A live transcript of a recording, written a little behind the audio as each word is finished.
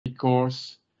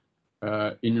course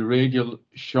in radial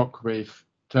shockwave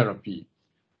therapy.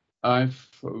 I've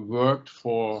worked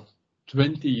for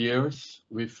 20 years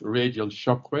with radial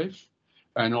shockwave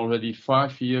and already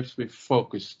 5 years with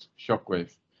focused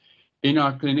shockwave. In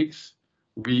our clinics,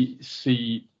 we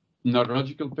see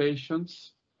neurological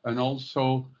patients and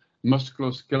also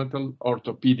musculoskeletal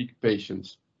orthopedic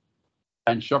patients.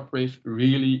 And shockwave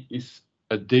really is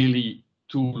a daily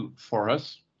tool for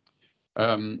us.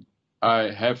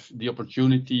 I have the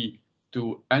opportunity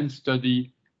to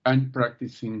study and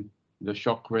practicing the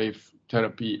shockwave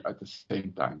therapy at the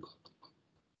same time.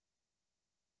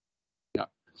 Yeah,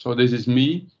 so this is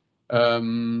me.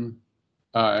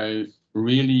 I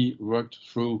really worked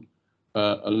through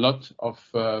a lot of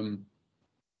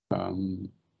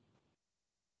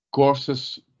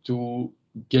courses to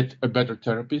get a better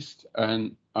therapist,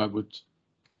 and I would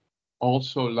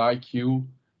also like you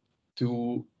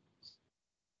to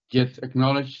get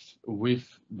acknowledged with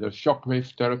the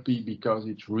shockwave therapy, because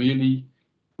it really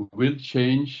will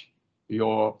change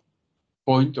your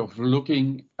point of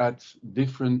looking at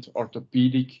different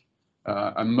orthopedic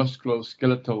and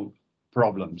musculoskeletal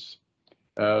problems.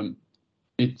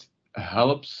 It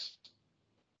helps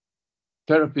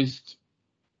therapists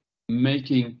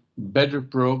making better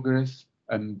progress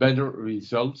and better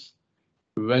results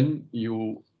when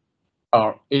you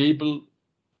are able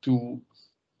to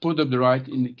put up the right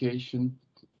indication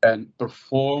and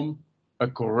perform a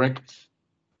correct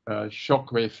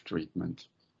shockwave treatment.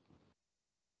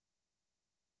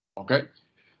 Okay,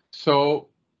 so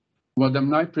what I'm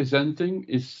now presenting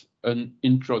is an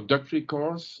introductory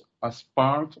course as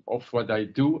part of what I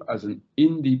do as an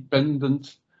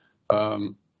independent,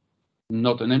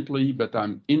 not an employee, but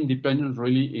I'm independent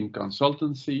really in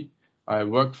consultancy. I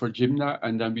work for Gymna,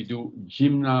 and then we do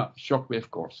Gymna shockwave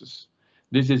courses.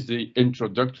 This is the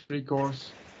introductory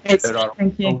course.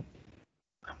 Thank you.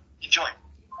 Enjoy.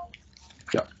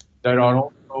 Yeah, there are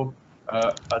also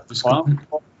advanced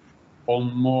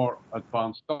on more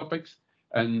advanced topics,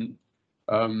 and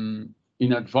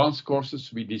in advanced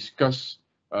courses we discuss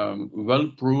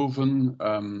well-proven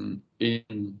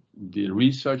in the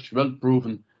research,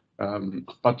 well-proven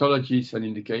pathologies and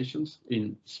indications.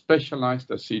 In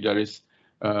specialized, I see there is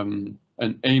an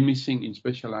A missing in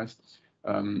specialized.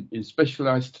 In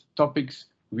specialized topics,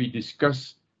 we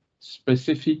discuss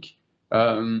specific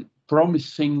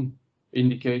promising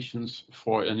indications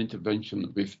for an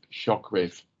intervention with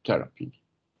shockwave therapy.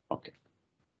 Okay.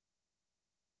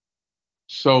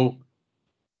 So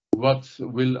what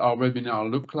will our webinar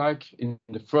look like? In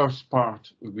the first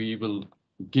part, we will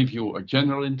give you a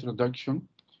general introduction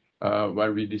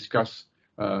where we discuss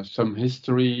some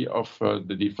history of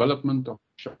the development of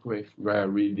shockwave, where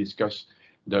we discuss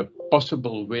the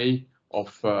possible way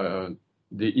of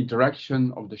the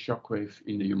interaction of the shockwave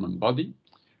in the human body.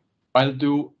 I'll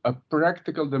do a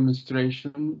practical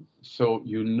demonstration so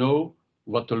you know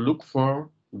what to look for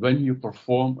when you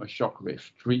perform a shockwave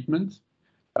treatment.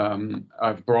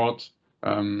 I've brought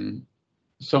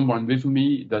someone with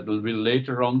me that will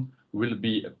later on will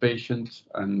be a patient,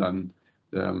 and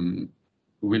then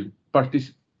will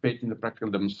participate in the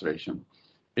practical demonstration.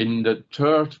 In the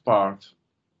third part,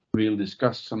 we'll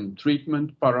discuss some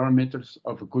treatment parameters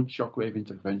of a good shockwave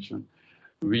intervention.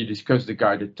 We discuss the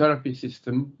guided therapy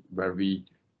system, where we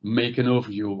make an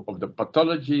overview of the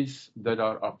pathologies that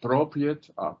are appropriate,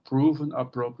 are proven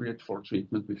appropriate for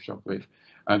treatment with shockwave,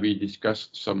 and we discuss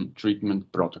some treatment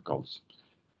protocols.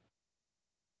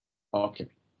 Okay.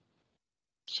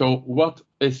 So what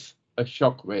is a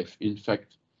shockwave, in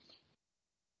fact?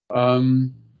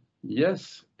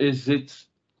 Yes, is it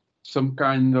some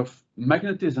kind of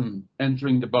magnetism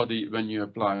entering the body when you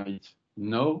apply it?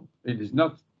 No, it is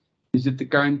not. Is it the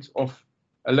kind of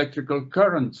electrical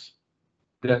current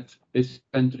that is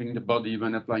entering the body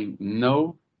when applying?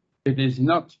 No, it is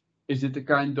not. Is it the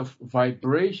kind of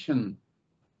vibration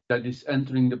that is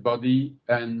entering the body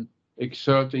and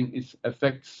exerting its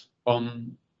effects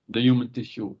on the human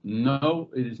tissue? No,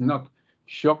 it is not.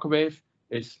 Shockwave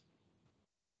is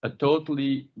a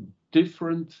totally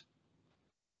different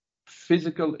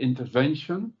physical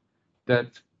intervention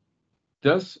that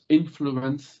does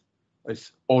influence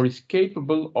or is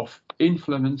capable of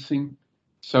influencing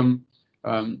some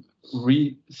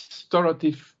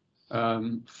restorative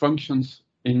functions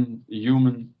in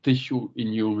human tissue,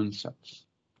 in human cells.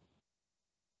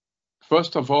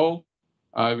 First of all,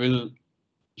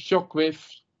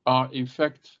 shockwaves are in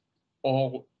fact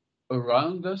all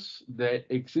around us. They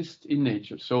exist in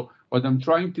nature. So what I'm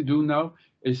trying to do now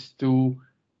is to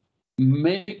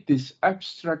make this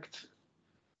abstract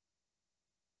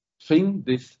thing,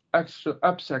 this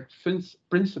abstract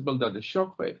principle that the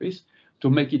shockwave is, to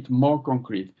make it more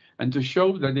concrete and to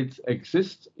show that it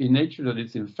exists in nature, that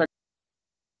it's in fact.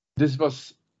 This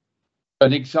was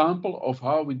an example of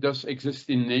how it does exist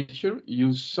in nature.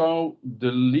 You saw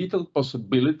the lethal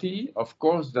possibility. Of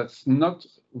course, that's not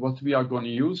what we are going to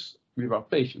use with our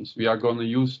patients. We are going to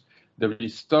use the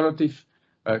restorative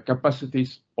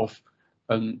capacities of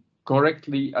a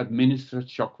correctly administered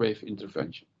shockwave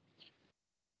intervention.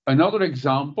 Another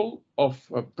example of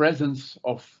a presence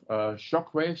of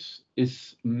shockwaves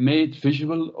is made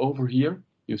visual over here.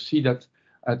 You see that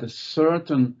at a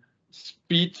certain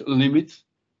speed limit,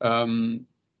 or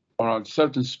at a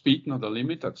certain speed, not a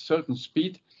limit, at a certain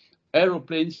speed,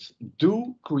 aeroplanes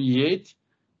do create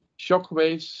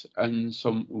shockwaves and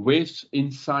some waves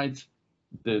inside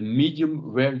the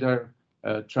medium where they're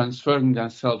transferring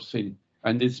themselves in.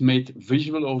 And it's made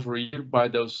visual over here by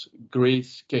those gray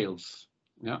scales.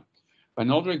 Yeah.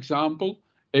 Another example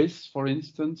is, for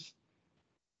instance,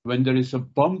 when there is a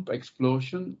bomb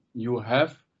explosion, you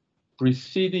have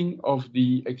preceding of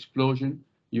the explosion,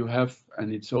 you have,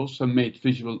 and it's also made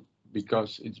visual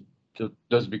because it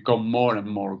does become more and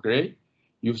more gray,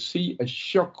 you see a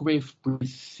shockwave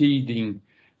preceding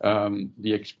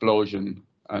the explosion.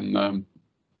 And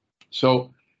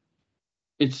so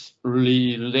it's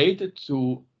related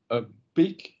to a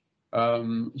big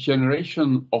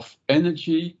generation of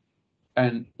energy,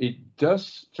 and it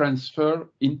does transfer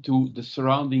into the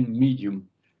surrounding medium.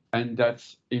 And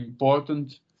that's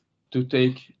important to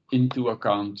take into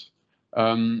account.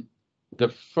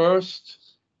 The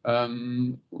first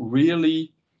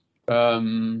really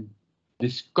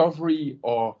discovery,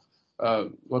 or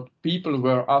what people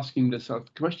were asking themselves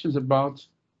questions about,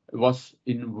 was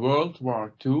in World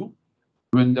War II,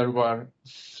 when there were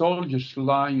soldiers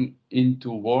lying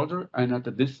into water, and at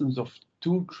a distance of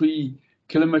 2-3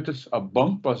 kilometers, a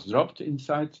bomb was dropped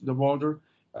inside the water,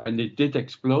 and it did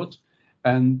explode.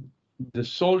 And the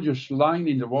soldiers lying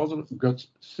in the water got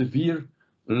severe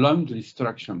lung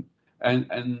destruction.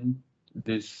 And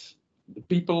the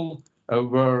people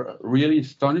were really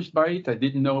astonished by it. They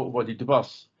didn't know what it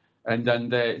was. And then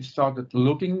they started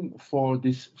looking for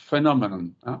this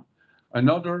phenomenon.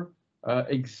 Another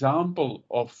example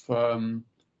of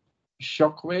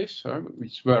shockwaves,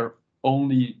 which were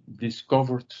only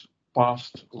discovered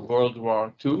past World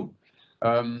War II,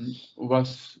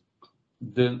 was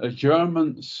a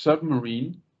German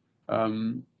submarine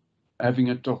having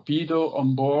a torpedo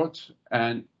on board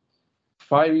and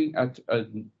firing at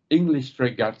an English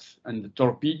frigate, and the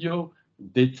torpedo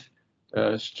did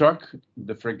struck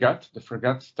the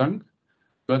frigate stunk,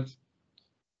 but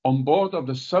on board of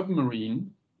the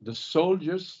submarine, the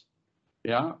soldiers,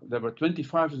 there were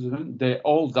 25 of them, they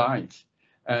all died.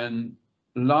 And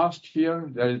last year,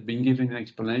 there has been given an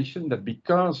explanation that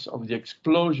because of the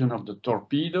explosion of the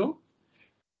torpedo,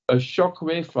 a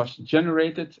shockwave was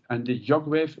generated, and the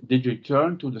shockwave did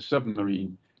return to the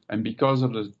submarine. And because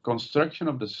of the construction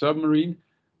of the submarine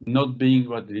not being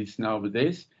what it is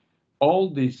nowadays,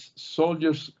 all these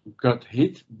soldiers got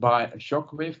hit by a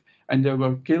shockwave, and they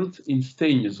were killed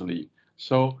instantaneously.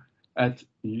 So at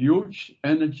huge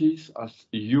energies, at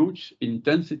huge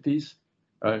intensities,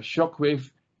 a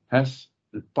shockwave has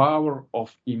the power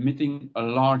of emitting a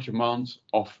large amount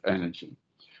of energy.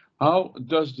 How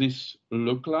does this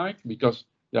look like? Because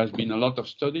there's been a lot of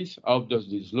studies. How does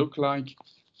this look like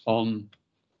on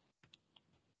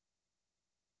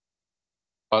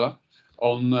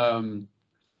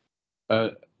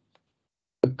a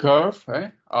curve?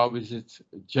 How is it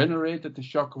generated, the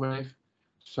shockwave?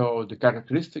 So the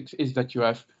characteristics is that you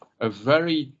have a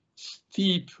very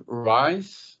steep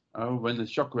rise when the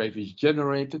shockwave is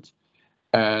generated,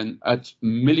 and at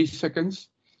milliseconds.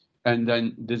 And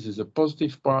then this is a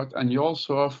positive part, and you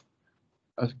also have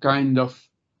a kind of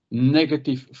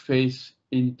negative phase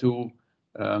into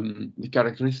the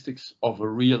characteristics of a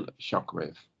real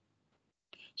shockwave.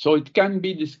 So it can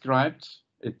be described,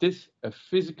 it is a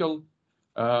physical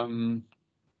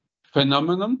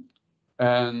phenomenon,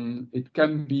 and it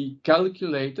can be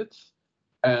calculated.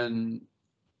 And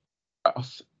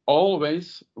as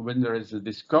always, when there is a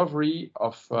discovery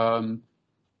of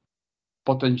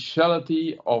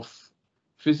potentiality of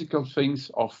physical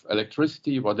things, of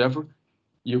electricity, whatever,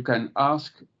 you can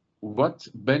ask what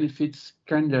benefits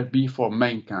can there be for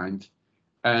mankind.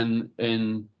 And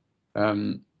in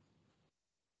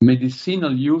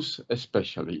medicinal use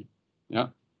especially.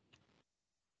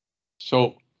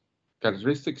 So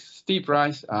characteristics: steep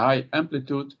rise, a high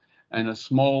amplitude, and a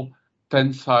small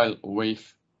tensile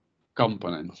wave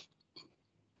component.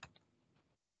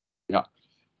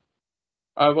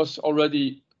 I was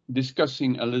already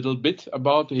discussing a little bit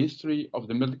about the history of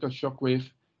the medical shockwave,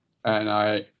 and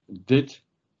I did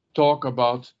talk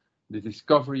about the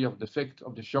discovery of the effect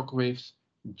of the shockwaves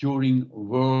during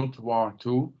World War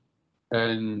II,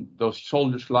 and those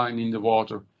soldiers lying in the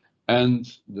water and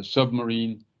the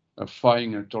submarine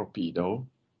firing a torpedo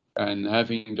and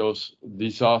having those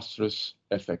disastrous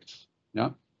effects.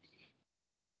 Yeah.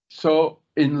 So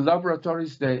in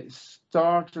laboratories, they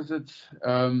started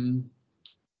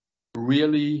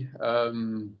really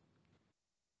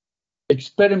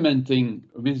experimenting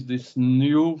with this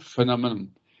new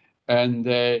phenomenon. And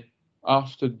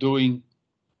after doing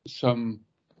some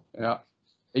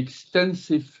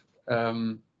extensive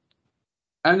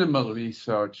animal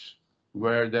research,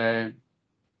 where they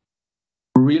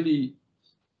really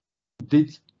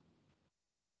did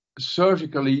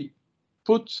surgically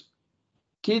put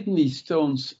kidney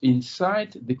stones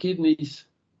inside the kidneys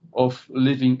of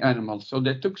living animals. So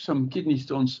they took some kidney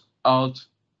stones out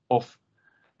of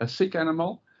a sick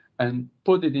animal and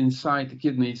put it inside the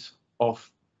kidneys of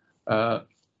a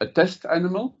test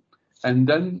animal, and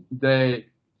then they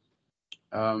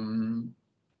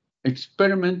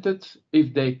experimented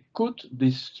if they could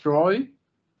destroy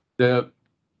the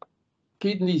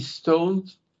kidney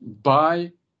stones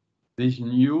by this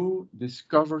new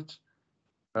discovered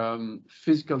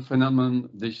physical phenomenon,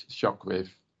 this shockwave.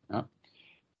 Yeah?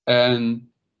 And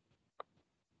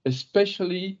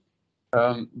especially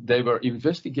they were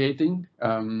investigating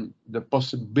the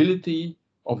possibility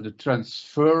of the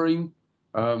transferring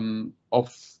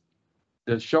of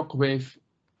the shockwave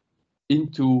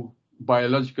into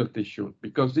biological tissue,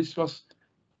 because this was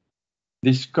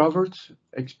discovered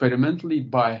experimentally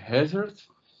by hazard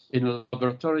in a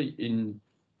laboratory in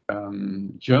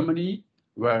Germany,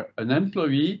 where an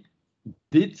employee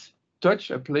did touch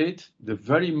a plate the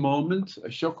very moment a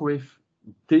shockwave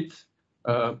did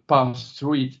pass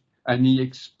through it, and he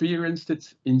experienced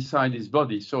it inside his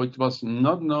body. So it was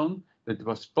not known that it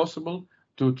was possible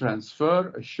to transfer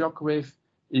a shockwave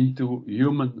into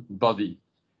human body.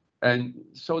 And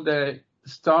so they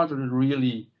started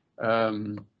really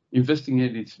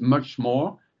investigating it much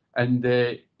more, and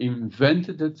they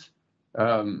invented it,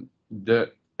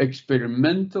 the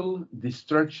experimental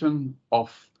destruction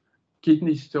of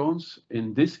kidney stones.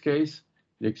 In this case,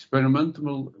 the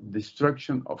experimental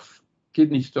destruction of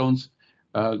kidney stones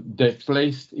they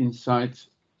placed inside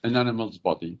an animal's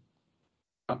body.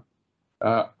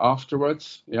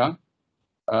 Afterwards, yeah,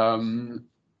 the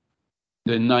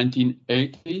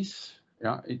 1980s,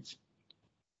 yeah,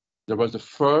 there was the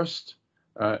first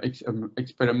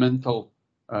experimental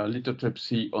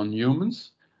lithotripsy on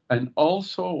humans, and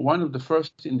also one of the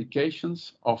first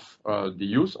indications of the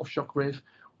use of shockwave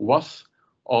was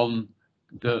on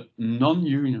the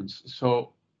non-unions.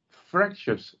 So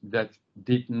fractures that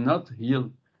did not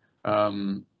heal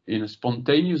in a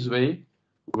spontaneous way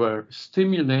were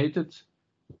stimulated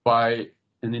by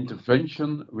an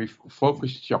intervention with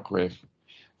focused shockwave.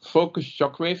 Focused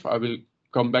shockwave, I will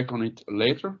come back on it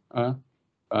later,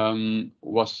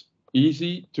 was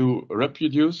easy to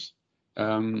reproduce.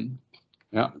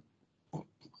 Yeah.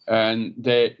 And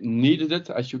they needed it,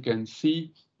 as you can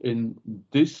see in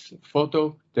this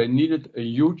photo, they needed a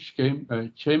huge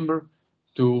chamber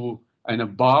and a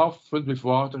bath filled with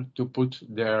water to put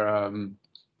their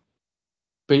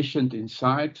patient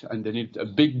inside, and they needed a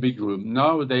big room.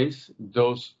 Nowadays,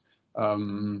 those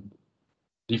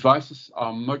devices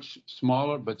are much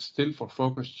smaller, but still for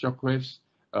focused shockwaves,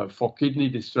 for kidney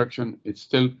destruction, it's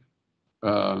still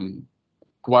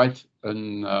quite a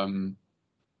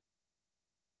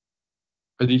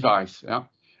device. Yeah.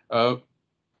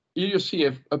 Here you see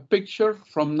a picture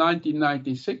from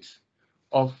 1996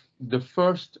 of the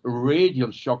first radial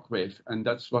shockwave, and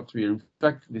that's what we're in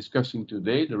fact discussing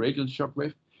today, the radial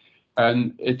shockwave.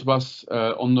 And it was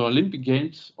on the Olympic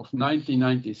Games of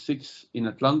 1996 in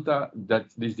Atlanta that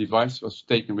this device was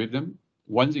taken with them.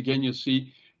 Once again, you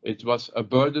see it was a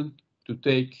burden to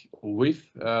take with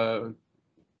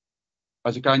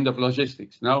as a kind of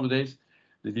logistics. Nowadays,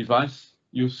 the device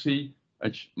you see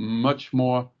it's much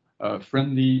more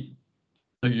friendly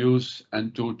to use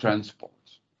and to transport.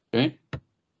 Okay,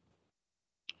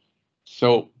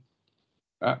 so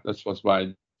that's what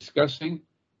we're discussing.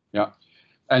 Yeah.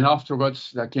 And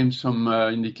afterwards, there came some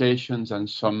indications and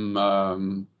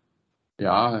some,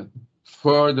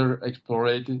 further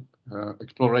exploration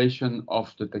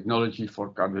of the technology for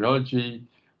cardiology,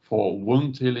 for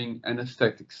wound healing and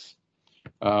aesthetics.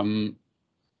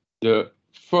 The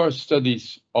first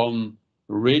studies on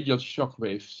radial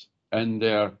shockwaves and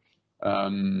their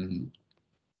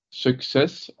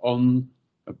success on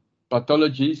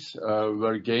pathologies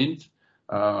were gained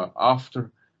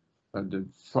after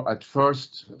At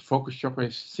first, focus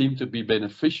shockwaves seem to be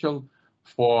beneficial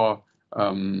for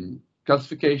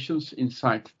calcifications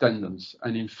inside tendons.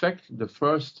 And in fact, the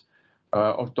first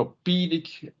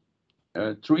orthopedic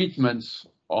treatments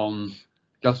on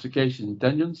calcification in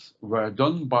tendons were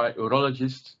done by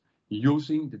urologists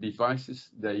using the devices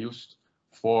they used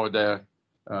for their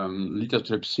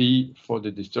lithotripsy for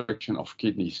the destruction of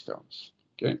kidney stones.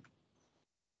 Okay.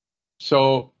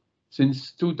 So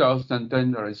since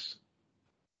 2010, there is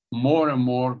more and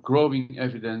more growing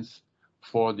evidence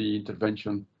for the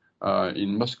intervention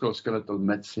in musculoskeletal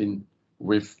medicine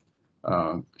with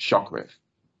shockwave.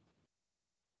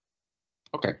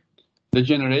 Okay, the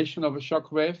generation of a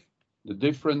shockwave, the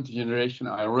different generation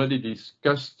I already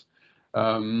discussed.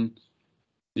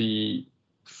 The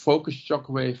focus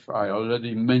shockwave, I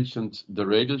already mentioned the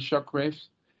radial shockwaves.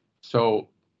 So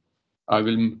I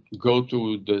will go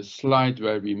to the slide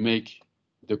where we make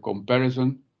the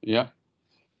comparison. Yeah.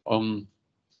 On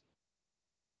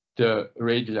the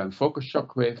radial and focus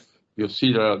shockwave, you'll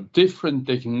see there are different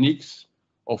techniques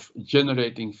of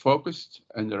generating focused,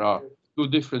 and there are two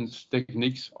different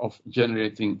techniques of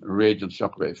generating radial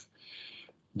shockwave.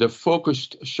 The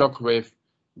focused shockwave,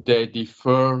 they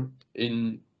differ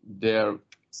in their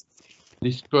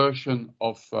dispersion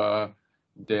of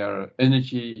their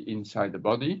energy inside the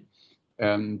body.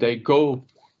 They go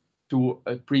to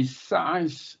a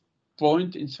precise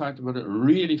point inside the body,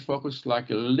 really focused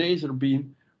like a laser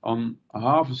beam on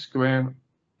half a square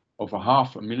of a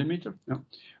half a millimeter. Yeah.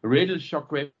 Radial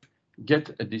shockwave get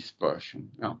a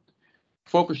dispersion. Yeah.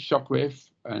 Focus shockwave,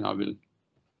 and I will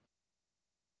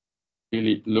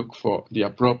really look for the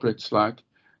appropriate slide.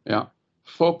 Yeah.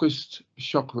 Focused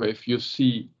shockwave, you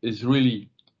see, is really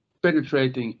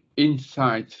penetrating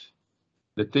inside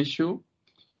the tissue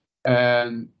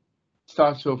and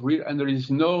starts off real, and there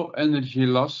is no energy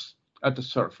loss at the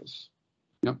surface.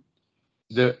 Yeah.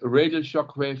 The radial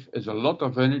shockwave is a lot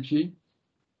of energy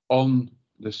on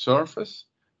the surface,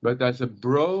 but there's a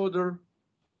broader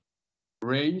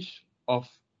range of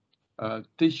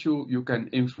tissue you can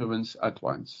influence at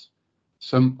once.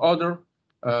 Some other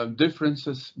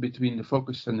differences between the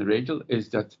focus and the radial is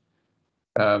that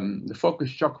the focus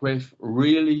shockwave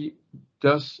really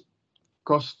does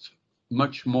cost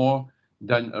much more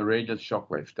than a radial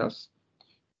shockwave does.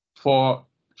 For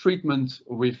treatment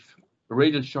with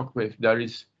radial shockwave, there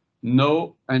is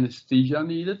no anesthesia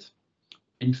needed.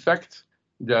 In fact,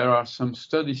 there are some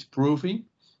studies proving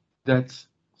that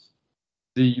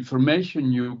the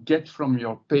information you get from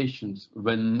your patients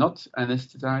when not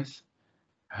anesthetized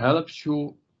helps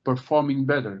you performing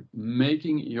better,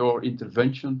 making your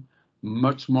intervention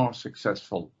much more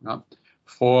successful.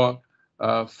 For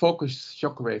focused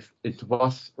shockwave, it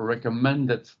was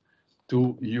recommended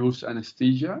to use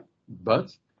anesthesia,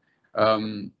 but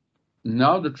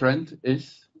now the trend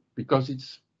is, because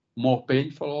it's more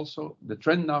painful also, the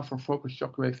trend now for focused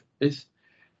shockwave is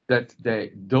that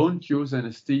they don't use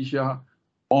anesthesia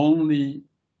only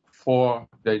for,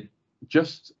 they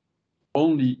just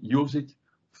only use it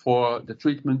for the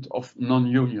treatment of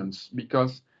non-unions,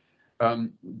 because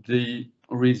the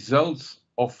results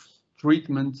of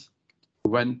treatment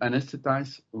when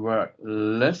anesthetized were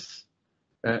less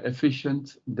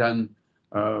efficient than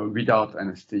without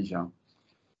anesthesia.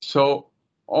 So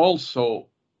also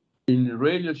in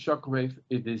radial shockwave,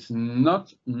 it is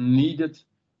not needed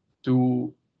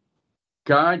to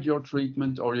guide your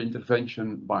treatment or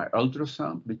intervention by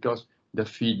ultrasound, because the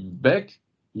feedback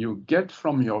you get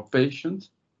from your patient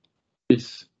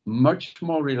is much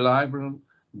more reliable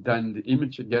than the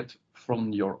image you get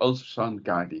from your ultrasound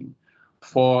guiding.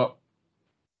 For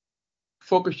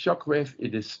focused shockwave,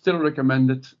 it is still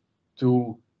recommended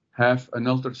to have an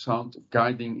ultrasound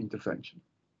guiding intervention.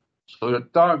 So the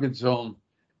target zone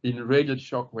in radial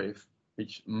shockwave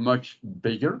is much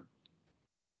bigger,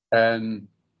 and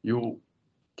you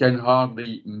can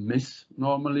hardly miss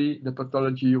normally the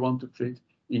pathology you want to treat.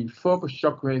 In focused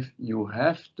shockwave, you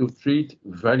have to treat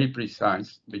very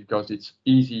precise because it's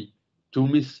easy to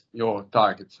miss your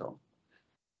target zone.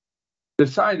 The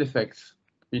side effects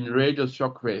in radial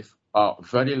shockwave are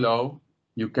very low.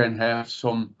 You can have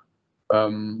some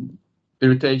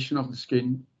irritation of the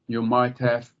skin. You might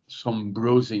have some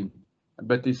bruising,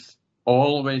 but it's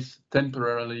always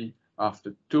temporarily.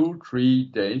 After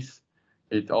 2-3 days,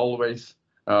 it always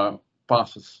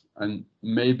passes, and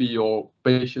maybe your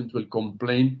patient will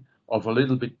complain of a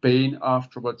little bit pain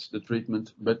afterwards the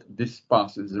treatment, but this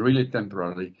passes really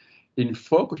temporarily. In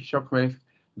focused shockwave,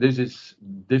 this is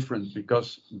different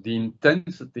because the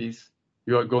intensities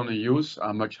you are going to use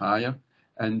are much higher,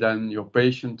 and then your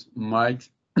patient might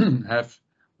have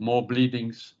more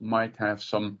bleedings, might have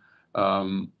some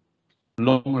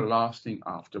longer lasting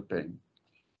after pain.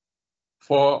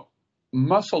 For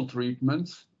muscle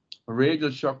treatments, radial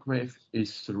shockwave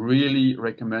is really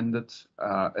recommended,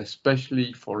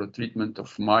 especially for the treatment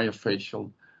of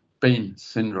myofascial pain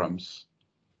syndromes,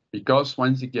 because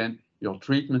once again, your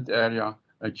treatment area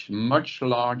is much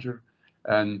larger,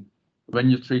 and when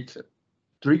you treat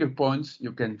trigger points,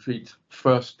 you can treat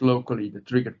first locally the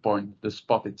trigger point, the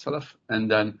spot itself, and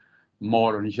then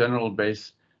more on a general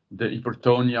base, the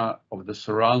hypertonia of the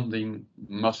surrounding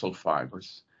muscle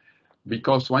fibers.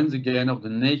 Because once again, of the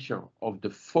nature of the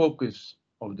focus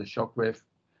of the shockwave,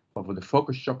 of the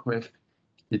focus shockwave,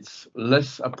 it's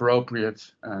less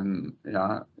appropriate and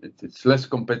it's less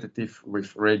competitive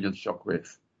with radial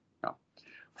shockwave. Yeah.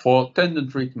 For tendon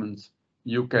treatments,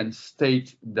 you can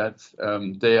state that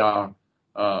they are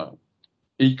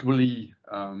equally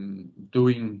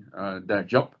doing their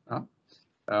job.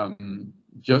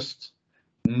 Just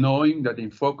knowing that in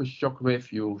focus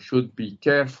shockwave, you should be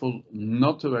careful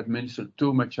not to administer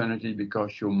too much energy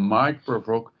because you might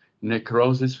provoke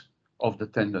necrosis of the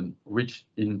tendon, which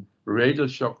in radial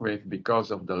shockwave,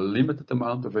 because of the limited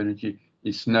amount of energy,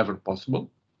 is never possible.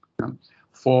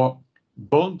 For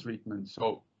bone treatment,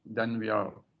 so then we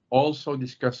are also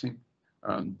discussing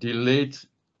delayed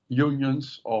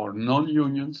unions or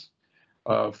non-unions.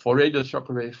 For radial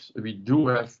shockwaves, we do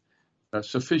have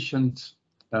sufficient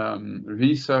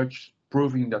research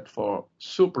proving that for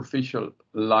superficial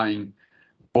lying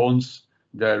bones,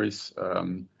 there is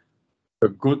a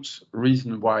good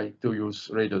reason why to use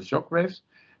radial shockwaves.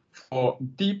 For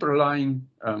deeper lying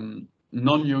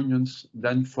non-unions,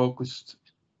 then focused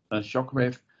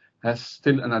shockwave has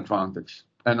still an advantage.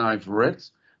 And I've read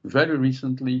very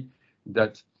recently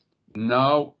that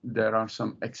now there are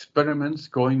some experiments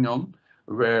going on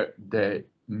where they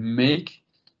make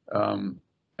an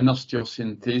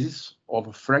osteosynthesis of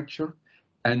a fracture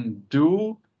and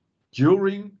do,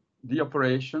 during the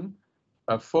operation,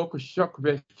 a focused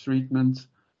shockwave treatment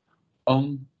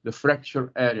on the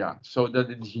fracture area, so that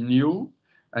it's new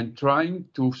and trying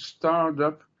to start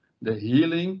up the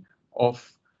healing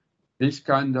of this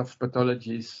kind of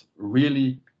pathologies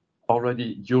really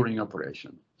already during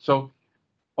operation. So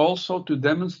also to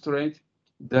demonstrate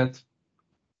that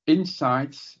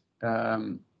insights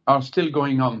are still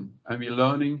going on, and we're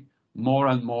learning more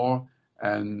and more,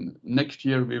 and next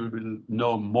year we will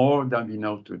know more than we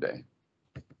know today.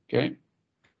 Okay.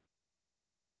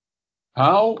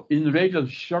 How in radial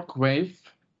shockwave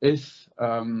is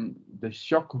the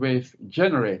shockwave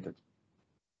generated?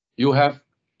 You have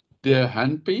the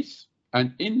handpiece,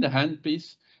 and in the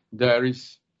handpiece there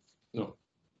is, so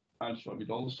I'll show it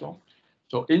also.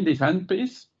 So in this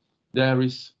handpiece there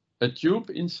is a tube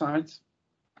inside.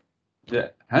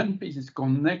 The handpiece is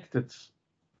connected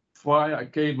via a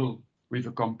cable with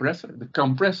a compressor. The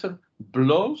compressor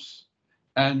blows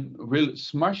and will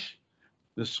smash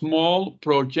the small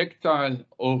projectile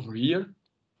over here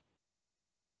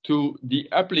to the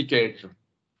applicator.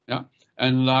 Yeah?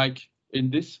 And like in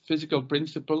this physical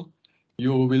principle,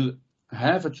 you will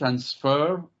have a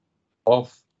transfer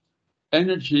of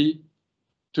energy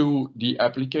to the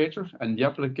applicator, and the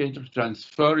applicator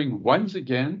transferring once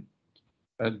again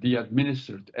the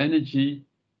administered energy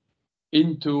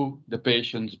into the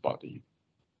patient's body.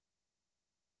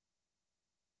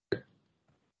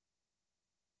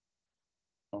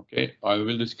 Okay, I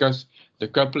will discuss the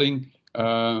coupling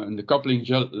and the coupling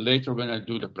gel later when I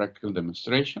do the practical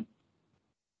demonstration.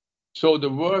 So the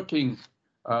working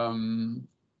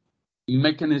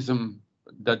mechanism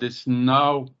that is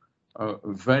now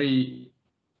very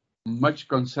much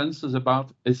consensus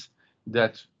about is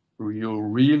that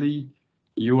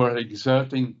you are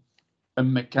exerting a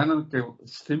mechanical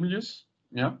stimulus,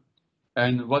 yeah.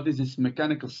 And what is this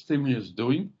mechanical stimulus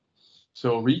doing?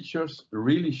 So research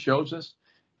really shows us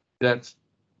that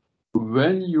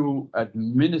when you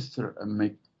administer a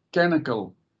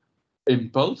mechanical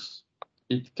impulse,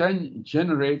 it can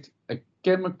generate a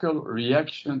chemical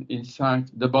reaction inside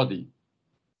the body.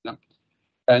 Yeah.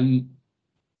 And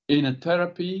in a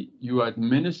therapy, you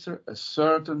administer a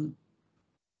certain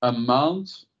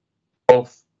amount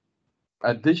of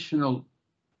additional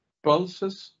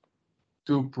pulses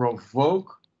to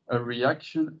provoke a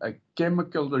reaction, a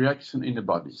chemical reaction in the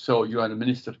body. So you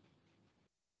administer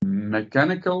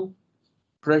mechanical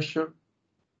pressure,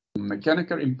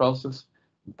 mechanical impulses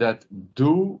that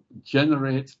do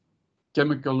generate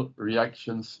chemical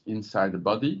reactions inside the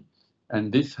body,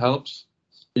 and this helps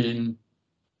in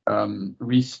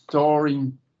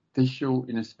restoring tissue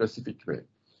in a specific way.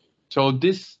 So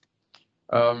this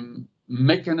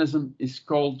mechanism is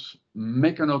called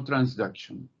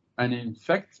mechanotransduction, and in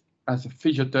fact as a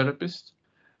physiotherapist,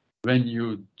 when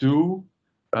you do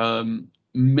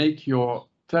make your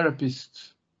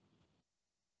therapist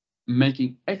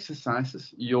making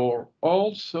exercises, you're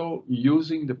also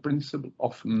using the principle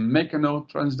of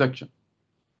mechanotransduction.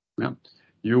 Yeah?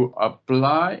 You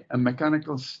apply a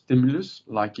mechanical stimulus,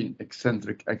 like in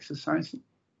eccentric exercising,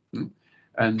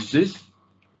 and this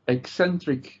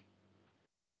eccentric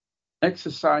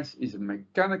exercise is a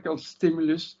mechanical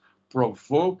stimulus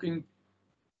provoking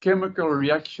chemical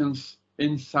reactions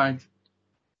inside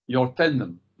your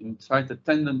tendon, inside the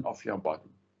tendon of your body.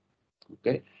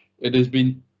 Okay, it has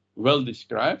been well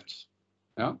described.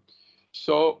 Yeah,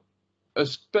 so a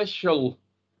special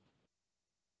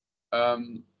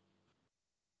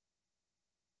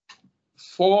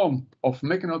form of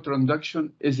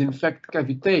mechanotransduction is in fact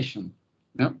cavitation.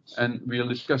 Yeah, and we'll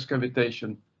discuss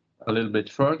cavitation a little bit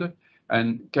further.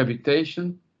 And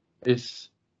cavitation is,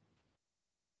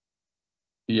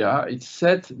 yeah, it's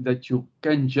said that you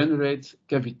can generate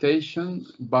cavitation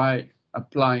by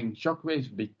applying shockwaves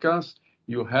because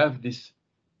you have this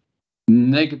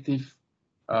negative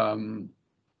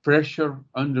pressure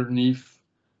underneath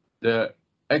the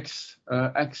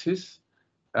x-axis,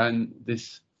 and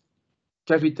this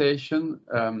cavitation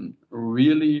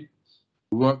really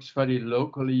works very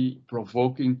locally,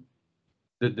 provoking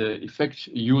the effects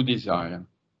you desire.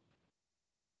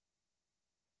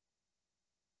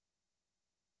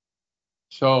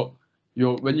 So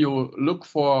when you look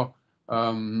for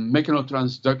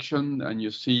mechanotransduction and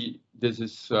you see this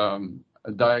is a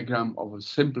diagram of a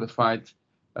simplified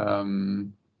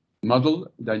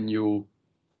model, then you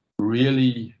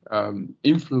really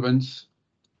influence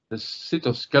the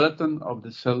cytoskeleton of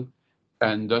the cell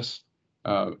and thus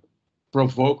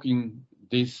provoking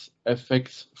these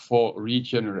effects for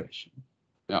regeneration.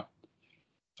 Yeah,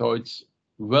 so it's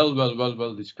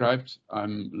well described.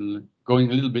 I'm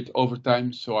going a little bit over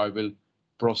time, so I will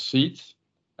proceed.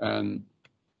 And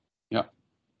yeah,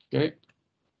 okay.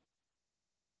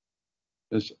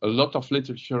 There's a lot of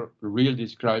literature really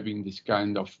describing this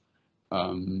kind of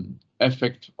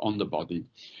effect on the body.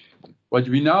 What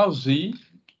we now see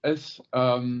is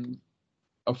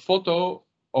a photo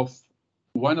of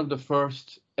one of the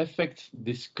first effects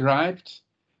described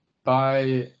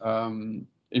by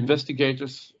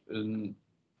investigators in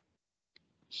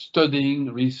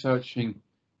studying, researching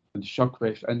the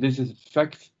shockwave. And this is in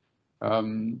fact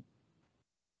an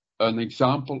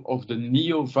example of the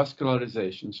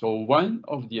neovascularization. So one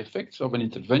of the effects of an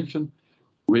intervention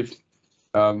with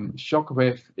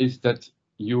shockwave is that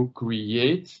you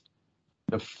create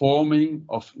the forming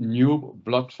of new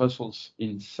blood vessels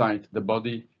inside the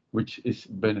body, which is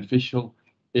beneficial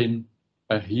in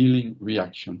a healing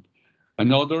reaction.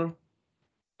 Another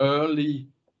early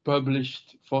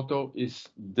published photo is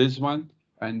this one,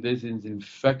 and this is in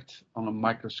fact on a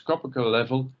microscopical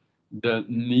level the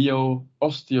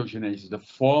neo-osteogenesis, the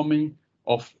forming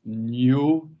of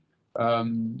new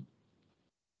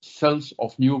cells,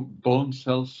 of new bone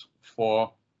cells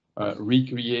for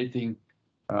recreating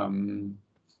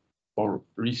or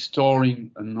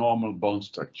restoring a normal bone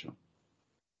structure.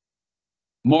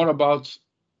 More about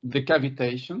the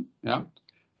cavitation. Yeah,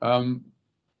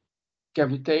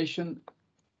 cavitation,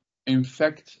 in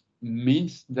fact,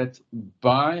 means that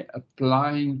by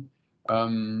applying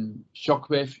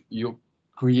shockwave, you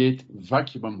create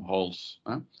vacuum holes.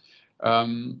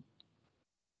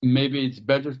 Maybe it's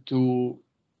better to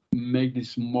make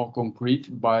this more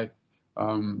concrete by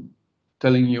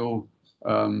telling you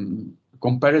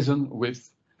comparison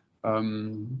with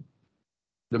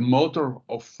the motor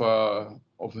of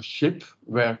a ship,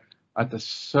 where at a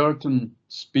certain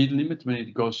speed limit, when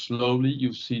it goes slowly,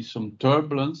 you see some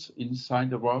turbulence inside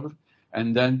the water,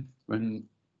 and then when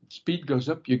speed goes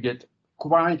up, you get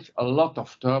quite a lot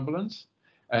of turbulence,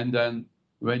 and then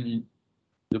when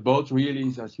the boat really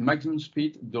is at maximum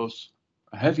speed, those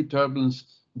heavy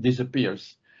turbulence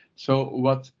disappears. So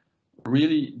what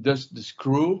really does the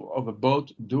screw of a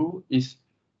boat do is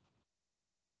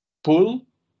pull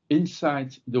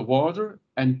inside the water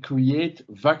and create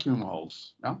vacuum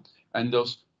holes. Yeah? And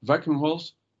those vacuum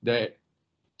holes, they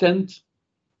tend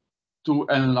to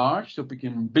enlarge, to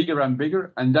become bigger and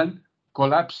bigger, and then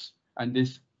collapse. And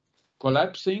this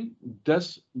collapsing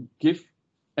does give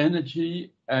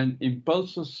energy and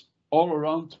impulses all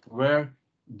around where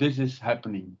this is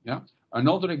happening. Yeah?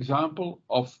 Another example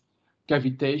of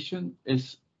cavitation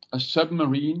is a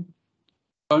submarine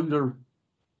under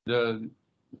the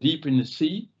deep in the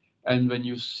sea, and when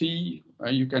you see,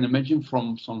 you can imagine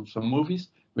from some movies,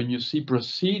 when you see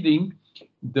proceeding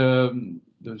the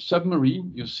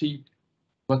submarine, you see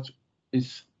what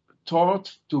is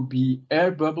thought to be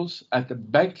air bubbles at the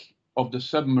back of the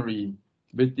submarine,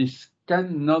 but this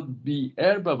cannot be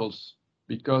air bubbles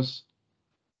because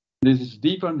this is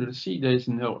deep under the sea, there is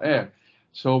no air.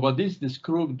 So what is the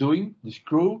screw doing? The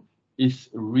screw is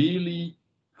really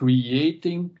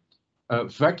creating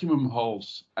vacuum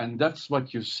holes, and that's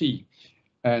what you see.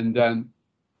 And then,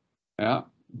 yeah,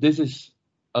 this is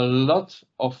a lot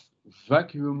of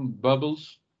vacuum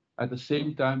bubbles. At the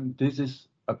same time, this is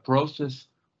a process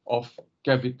of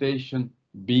cavitation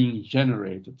being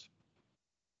generated.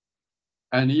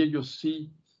 And here you see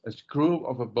a screw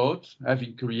of a boat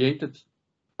having created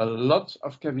a lot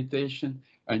of cavitation,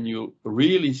 and you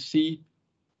really see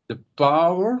the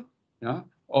power, yeah,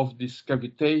 of this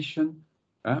cavitation,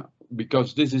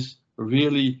 because this is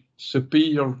really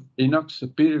superior inox,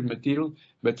 superior material,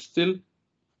 but still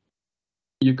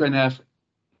you can have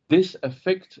this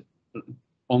effect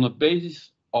on the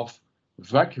basis of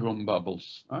vacuum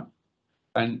bubbles.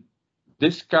 And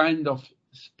this kind of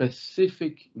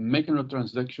specific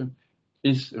mechanotransduction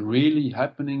is really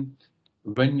happening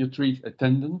when you treat a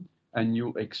tendon and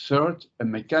you exert a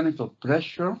mechanical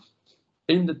pressure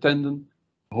in the tendon,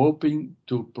 hoping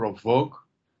to provoke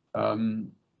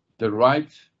the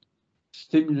right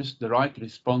stimulus, the right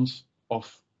response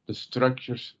of the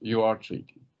structures you are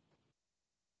treating.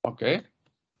 Okay.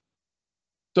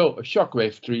 So a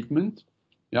shockwave treatment,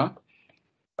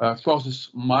 causes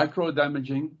micro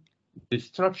damaging,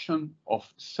 disruption of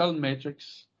cell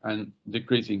matrix and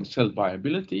decreasing cell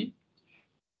viability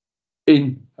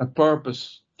in a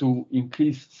purpose to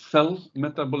increase cell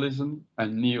metabolism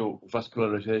and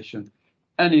neovascularization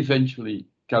and eventually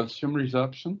calcium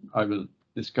resorption. I will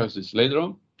discuss this later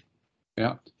on.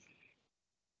 Yeah.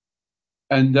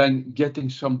 And then getting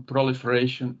some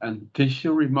proliferation and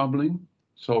tissue remodeling.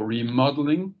 So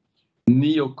remodeling,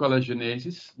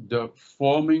 neocollagenesis, the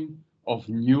forming of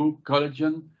new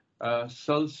collagen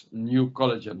cells, new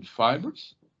collagen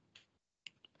fibers,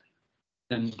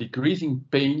 and decreasing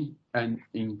pain and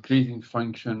increasing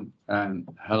function and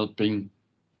helping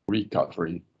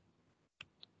recovery.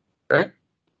 Okay.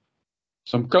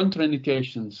 Some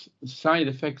contraindications, side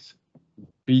effects,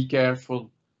 be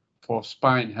careful for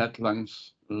spine, head,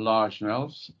 lungs, large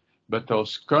nerves, but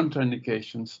those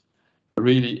contraindications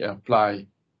really apply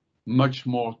much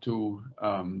more to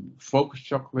focus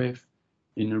shockwave.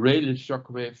 In radial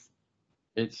shockwave,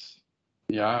 it's,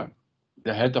 the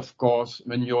head, of course.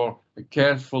 When you're a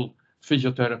careful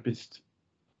physiotherapist,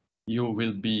 you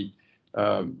will be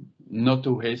not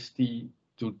too hasty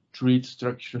to treat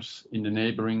structures in the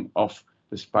neighboring of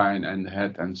the spine and the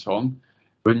head and so on.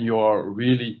 When you're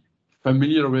really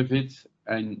familiar with it,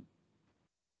 and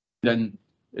then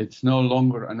it's no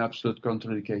longer an absolute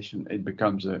contraindication, it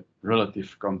becomes a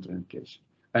relative contraindication.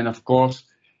 And of course,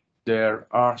 there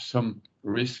are some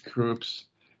risk groups,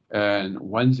 and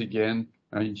once again,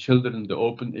 in children, the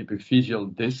open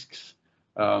epiphyseal discs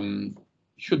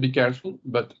should be careful,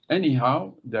 but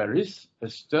anyhow, there is a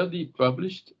study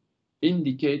published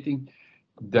indicating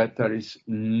that there is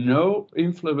no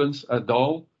influence at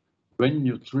all when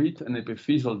you treat an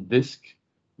epiphyseal disc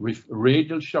with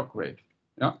radial shockwave.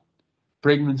 Yeah.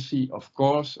 Pregnancy, of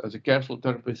course, as a careful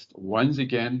therapist, once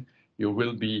again, you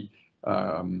will be,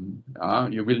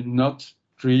 you will not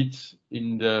treat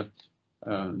in the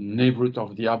neighborhood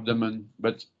of the abdomen,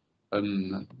 but a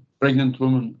pregnant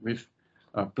woman with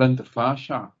plantar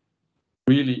fascia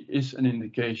really is an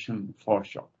indication for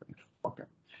shockwave. Okay.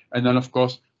 And then, of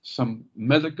course, some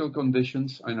medical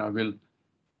conditions, and I will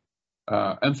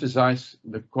emphasize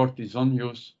the cortisone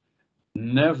use.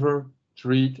 Never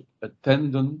treat a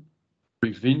tendon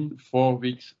within 4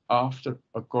 weeks after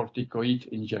a corticoid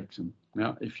injection.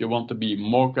 Yeah, if you want to be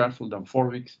more careful than 4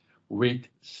 weeks, wait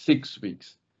 6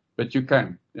 weeks. But you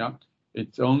can. Yeah,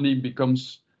 it only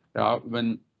becomes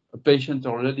when a patient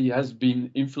already has been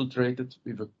infiltrated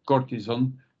with a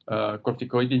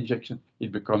corticoid injection,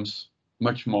 it becomes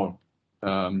much more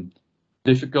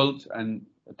difficult, and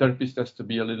a therapist has to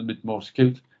be a little bit more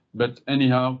skilled. But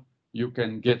anyhow, you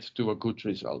can get to a good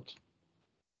result.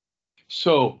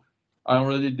 So I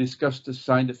already discussed the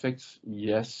side effects.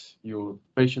 Yes, your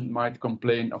patient might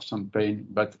complain of some pain,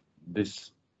 but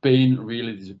this pain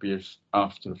really disappears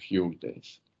after a few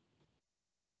days.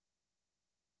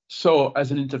 So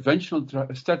as an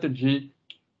interventional strategy,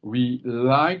 we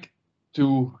like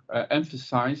to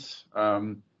emphasize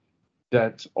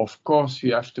that, of course,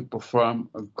 you have to perform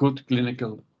a good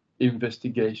clinical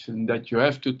investigation, that you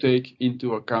have to take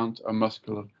into account a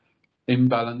muscular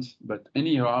imbalance. But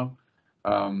anyhow,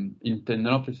 in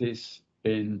tendinopathies,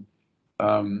 in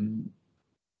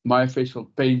myofascial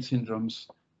pain syndromes,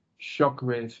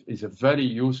 Shockwave is a very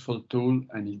useful tool,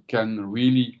 and it can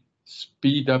really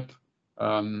speed up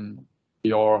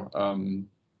your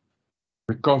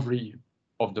recovery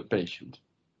of the patient.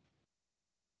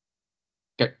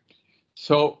 Okay,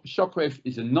 so Shockwave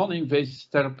is a non-invasive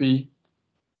therapy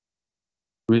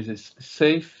which is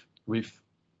safe with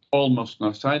almost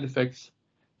no side effects.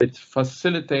 It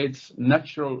facilitates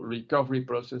natural recovery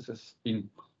processes in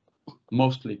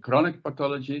mostly chronic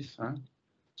pathologies.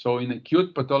 So in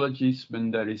acute pathologies,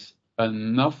 when there is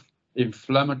enough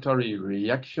inflammatory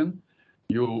reaction,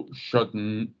 you should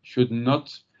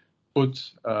not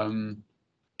put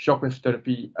shockwave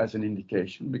therapy as an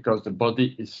indication, because the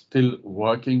body is still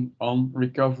working on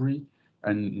recovery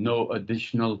and no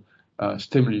additional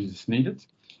stimulus is needed.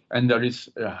 And there is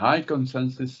a high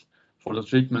consensus for the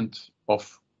treatment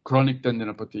of chronic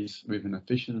tendinopathies with an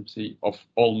efficiency of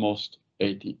almost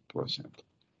 80%.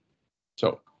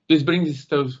 So this brings us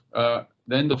to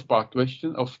the end of part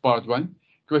one.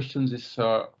 Questions is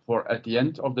for at the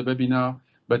end of the webinar,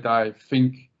 but I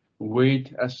think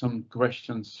Wade has some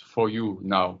questions for you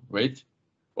now. Wade,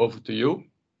 over to you.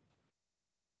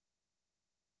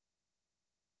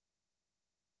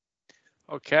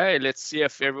 Okay, let's see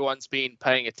if everyone's been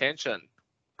paying attention.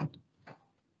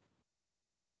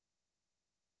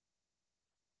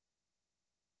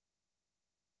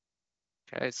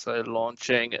 Okay, so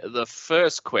launching the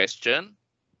first question.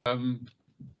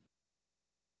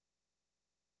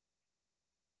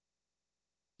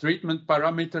 Treatment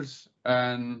parameters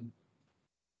and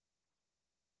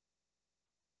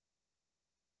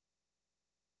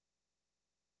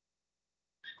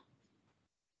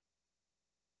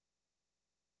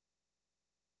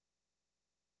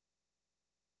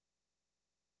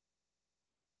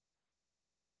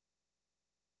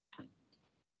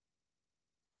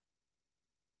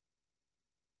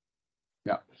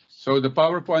yeah, so the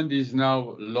PowerPoint is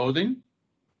now loading.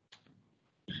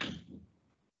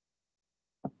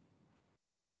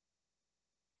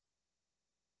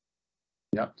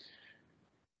 Yeah,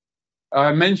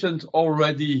 I mentioned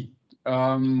already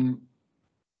the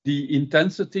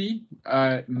intensity.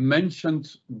 I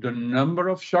mentioned the number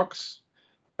of shocks,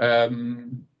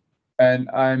 and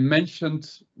I mentioned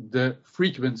the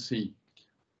frequency.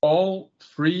 All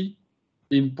three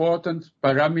important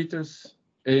parameters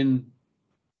in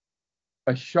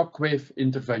a shockwave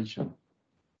intervention.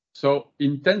 So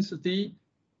intensity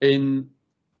in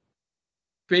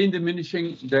pain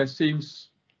diminishing, there seems,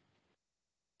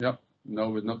 yeah,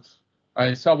 no, it's not.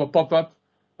 I saw a pop-up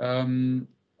on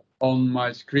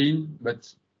my screen,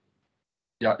 but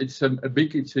yeah, it's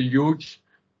it's a huge,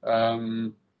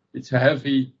 it's a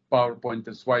heavy PowerPoint.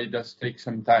 That's why it does take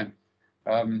some time.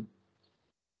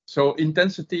 So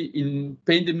intensity in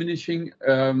pain diminishing,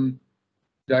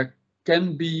 there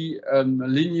can be a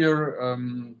linear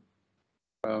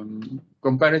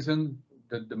comparison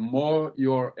that the more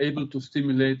you're able to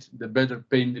stimulate, the better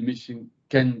pain diminishing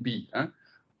can be.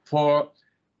 For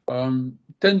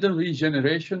tendon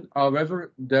regeneration,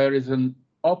 however, there is an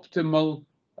optimal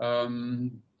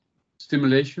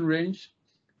stimulation range.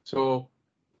 So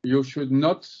you should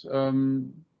not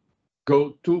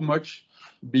go too much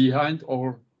behind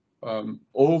or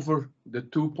over the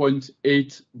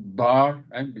 2.8 bar,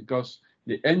 because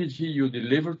the energy you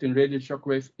delivered in radial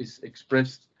shockwave is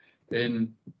expressed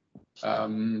in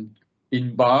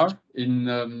bar.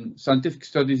 In scientific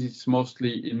studies, it's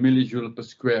mostly in millijoule per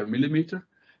square millimeter,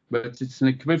 but it's an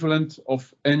equivalent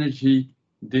of energy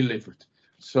delivered.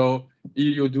 So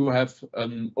here you do have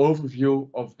an overview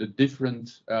of the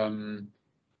different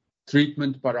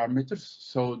treatment parameters.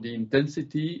 So the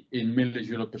intensity in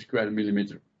millijoule per square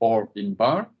millimeter or in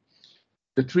bar.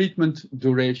 The treatment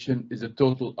duration is a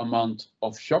total amount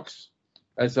of shocks.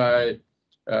 As I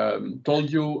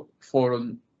told you, for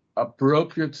an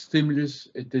appropriate stimulus,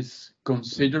 it is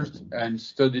considered, and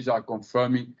studies are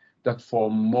confirming that for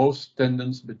most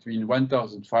tendons between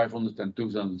 1,500 and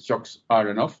 2,000 shocks are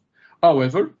enough.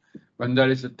 However, when there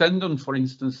is a tendon, for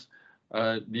instance,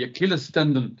 the Achilles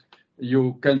tendon,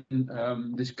 you can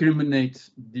discriminate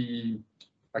the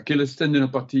Achilles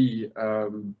tendinopathy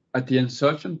at the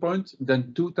insertion point,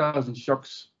 then 2,000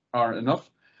 shocks are enough.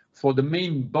 For the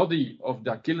main body of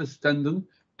the Achilles tendon,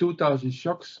 2,000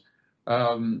 shocks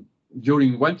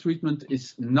during one treatment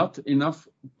is not enough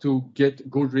to get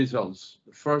good results.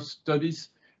 The first studies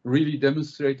really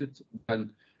demonstrated that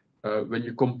when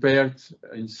you compared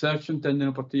insertion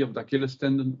tendinopathy of the Achilles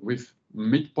tendon with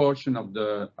mid portion of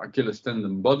the Achilles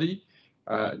tendon body,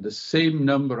 the same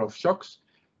number of shocks,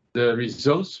 the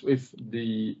results with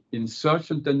the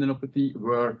insertion tendinopathy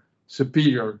were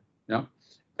superior. Yeah,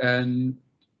 and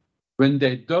when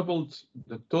they doubled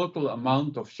the total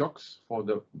amount of shocks for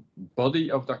the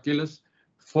body of the Achilles,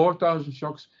 4,000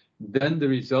 shocks, then the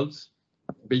results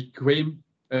became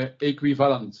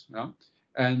equivalent. Yeah?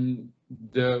 And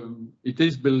it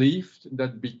is believed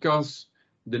that because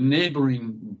the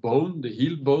neighboring bone, the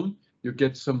heel bone, you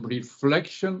get some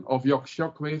reflection of your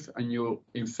shockwave, and you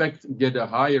in fact get a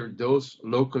higher dose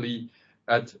locally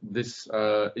at this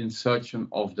insertion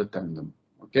of the tendon.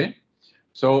 Okay,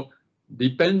 so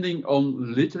depending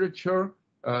on literature,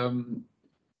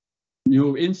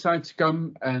 new insights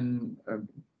come, and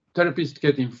therapists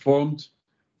get informed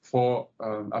for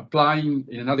applying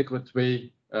in an adequate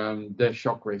way their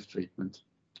shockwave treatment.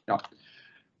 Yeah.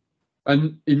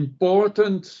 An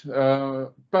important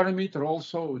parameter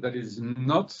also that is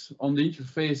not on the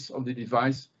interface of the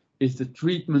device is the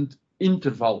treatment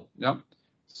interval. Yeah.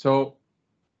 So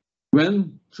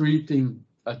when treating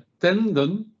a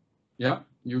tendon, yeah,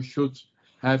 you should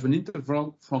have an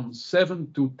interval from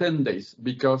 7 to 10 days,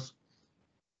 because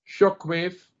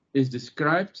shockwave is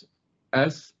described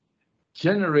as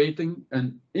generating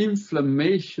an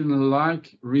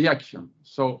inflammation-like reaction.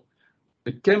 So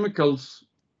the chemicals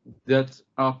that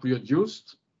are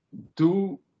produced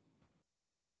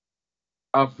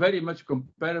are very much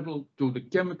comparable to the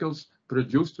chemicals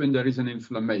produced when there is an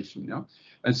inflammation. Yeah?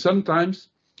 And sometimes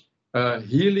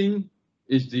healing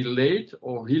is delayed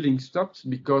or healing stops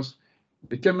because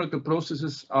the chemical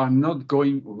processes are not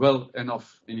going well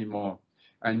enough anymore.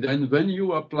 And then when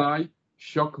you apply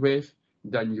shockwave,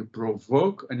 then you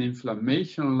provoke an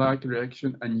inflammation-like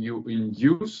reaction, and you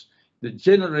induce the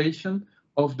generation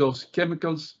of those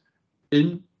chemicals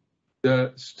in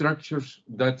the structures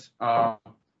that are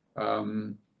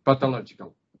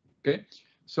pathological. Okay,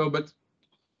 so but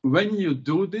when you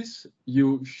do this,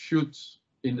 you should,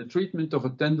 in the treatment of a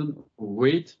tendon,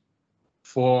 wait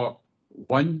for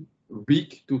 1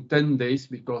 week to 10 days,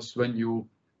 because when you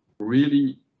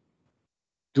really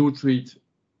do treat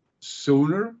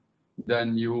sooner,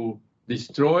 then you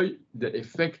destroy the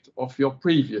effect of your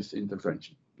previous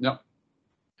intervention. Now,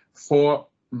 for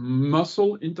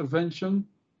muscle intervention,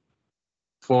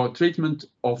 for treatment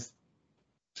of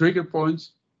trigger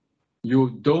points,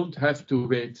 you don't have to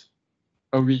wait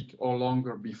a week or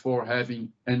longer before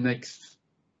having a next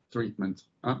treatment.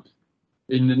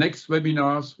 In the next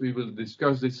webinars, we will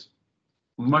discuss this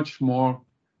much more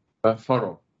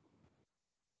thorough.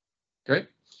 Okay,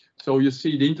 so you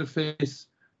see the interface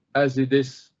as it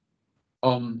is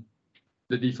on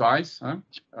the device.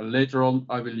 Later on,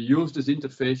 I will use this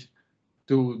interface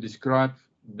to describe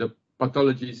the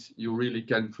pathologies you really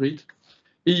can treat.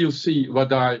 Here you see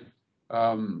what I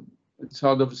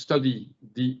sort of study,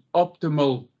 the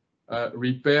optimal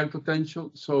repair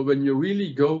potential. So when you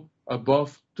really go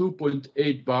above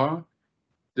 2.8 bar,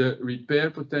 the repair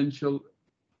potential,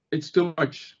 it's too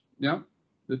much. Yeah,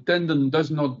 the tendon does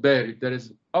not bear it. There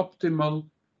is optimal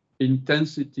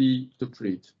intensity to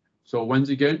treat. So once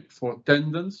again, for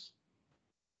tendons,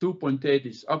 2.8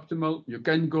 is optimal. You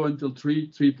can go until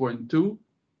 3.2,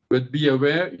 but be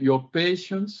aware your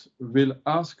patients will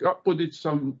ask, oh, put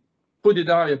it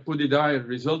higher,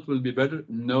 result will be better.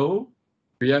 No,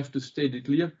 we have to state it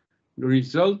clear. The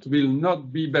result will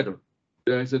not be better.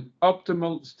 There is an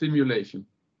optimal stimulation.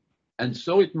 And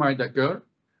so it might occur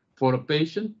for a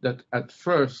patient that at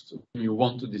first, when you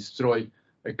want to destroy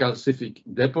a calcific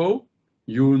depot,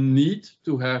 you need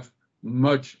to have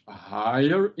much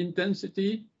higher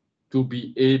intensity to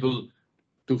be able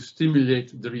to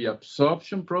stimulate the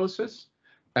reabsorption process.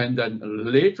 And then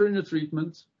later in the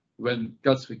treatment, when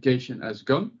calcification has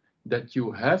gone, that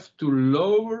you have to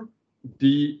lower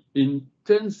the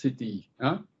intensity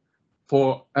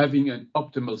for having an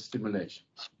optimal stimulation.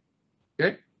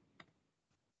 Okay?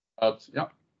 But yeah,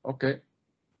 okay.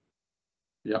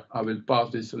 Yeah, I will pass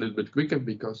this a little bit quicker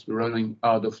because we're running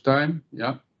out of time.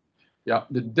 Yeah. Yeah,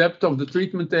 the depth of the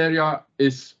treatment area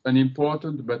is an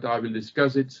important, but I will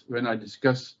discuss it when I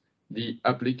discuss the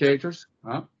applicators.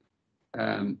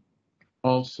 And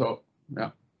also,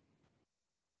 yeah.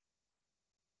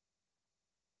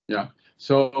 Yeah,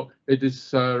 so it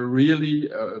is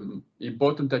really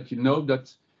important that you know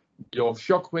that your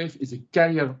shockwave is a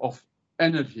carrier of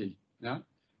energy, yeah,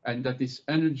 and that this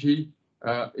energy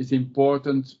is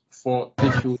important for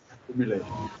tissue stimulation.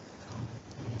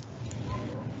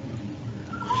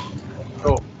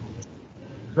 So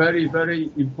very,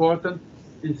 very important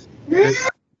is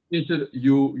that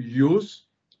you use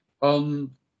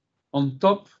on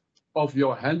top of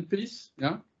your handpiece,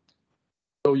 yeah.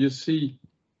 So you see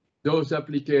those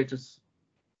applicators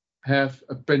have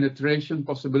a penetration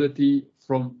possibility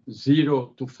from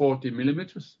 0 to 40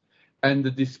 millimeters, and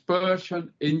the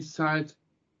dispersion inside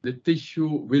the tissue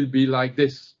will be like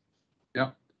this.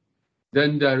 Yeah.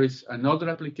 Then there is another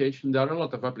application. There are a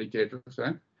lot of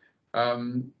applicators.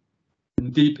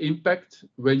 Deep impact,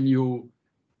 when you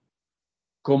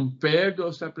compare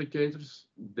those applicators,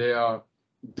 they are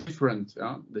different.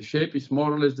 The shape is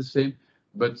more or less the same,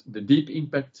 but the deep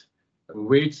impact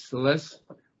weighs less.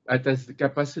 It has the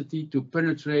capacity to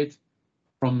penetrate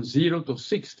from 0 to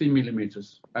 60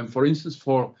 millimeters. And for instance,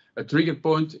 for a trigger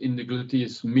point in the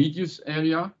gluteus medius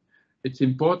area, it's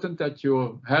important that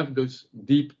you have this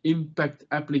deep impact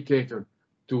applicator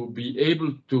to be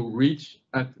able to reach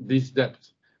at this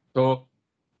depth. So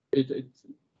it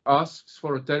asks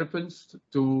for a therapist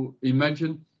to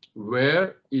imagine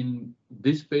where in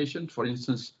this patient, for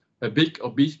instance, a big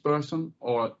obese person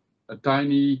or a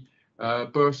tiny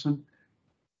person,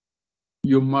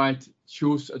 you might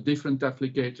choose a different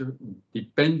applicator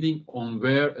depending on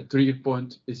where a trigger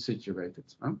point is situated.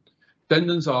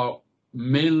 Tendons are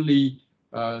mainly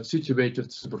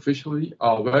situated superficially.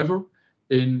 However,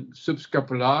 in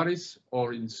subscapularis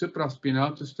or in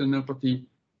supraspinatus tendinopathy,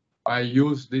 I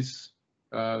use this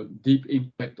deep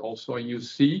impact also, and you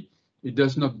see it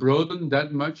does not broaden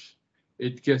that much.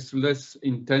 It gets less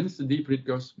intense, the deeper it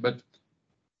goes, but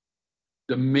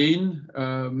the main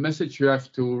message you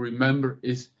have to remember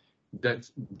is that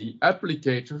the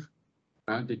applicator,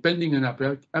 depending on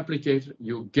applicator,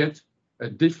 you get a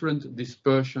different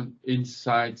dispersion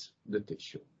inside the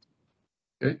tissue.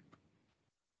 Okay,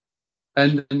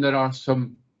 and then there are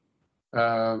some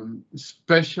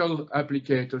special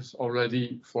applicators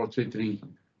already for treating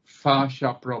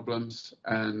fascia problems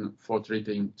and for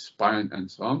treating spine and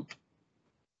so on.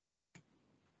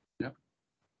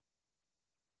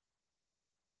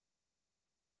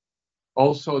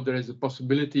 Also, there is a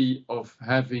possibility of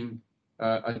having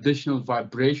additional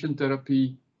vibration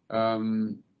therapy,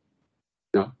 and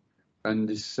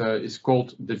this is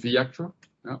called the Viactor.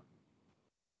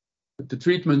 The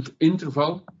treatment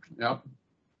interval,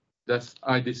 that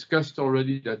I discussed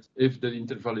already, that if the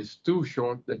interval is too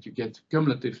short, that you get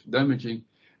cumulative damaging.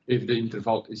 If the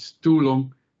interval is too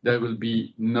long, there will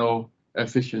be no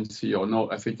efficiency or no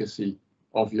efficacy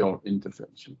of your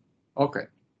intervention. Okay,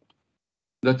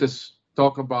 let us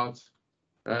talk about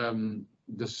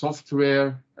the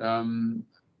software and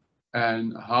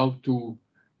how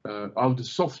the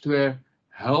software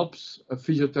helps a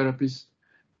physiotherapist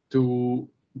to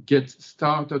get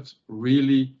started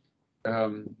really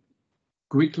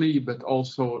quickly, but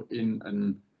also in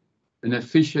an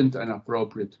efficient and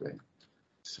appropriate way.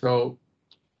 So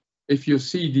if you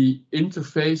see the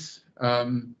interface,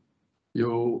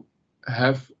 you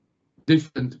have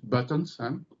different buttons.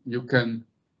 You can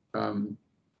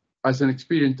as an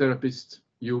experienced therapist,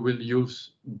 you will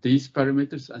use these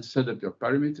parameters and set up your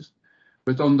parameters.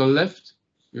 But on the left,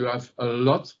 you have a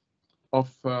lot of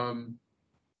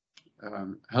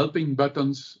helping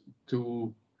buttons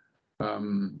to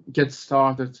get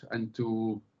started and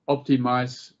to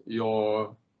optimize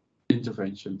your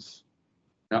interventions.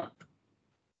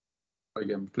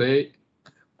 Again, play.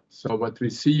 So what we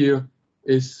see here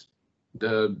is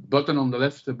the button on the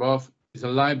left above is a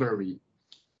library.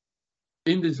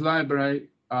 In this library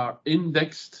are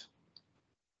indexed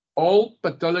all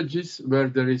pathologies where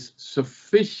there is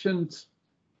sufficient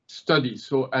study,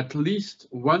 so at least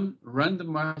one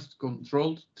randomized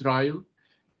controlled trial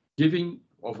giving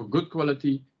of a good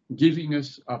quality, giving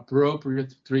us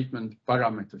appropriate treatment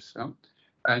parameters.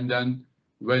 And then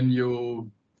when you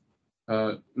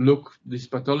look up this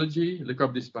pathology,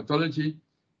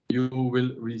 you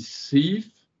will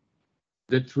receive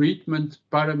the treatment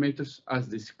parameters as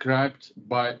described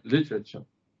by literature.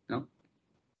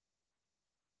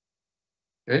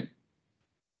 Okay.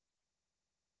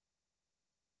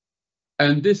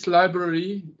 And this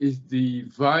library is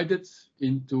divided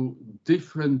into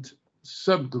different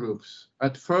subgroups.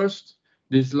 At first,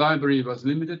 this library was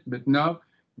limited, but now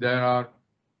there are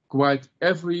quite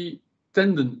every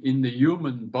tendon in the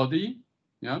human body.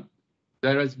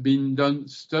 There has been done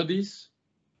studies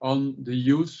on the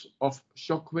use of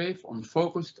shockwave, on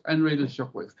focused and radial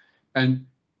shockwave. And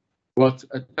what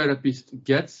a therapist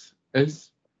gets is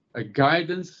a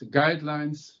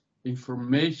guidelines,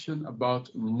 information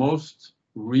about most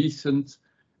recent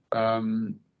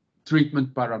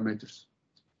treatment parameters.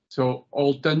 So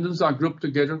all tendons are grouped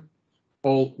together,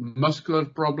 all muscular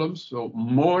problems, so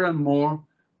more and more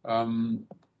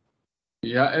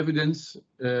evidence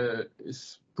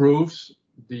proves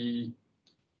the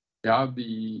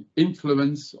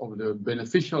influence of the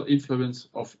beneficial influence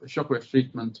of shockwave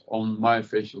treatment on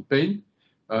myofascial pain.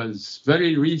 A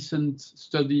very recent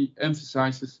study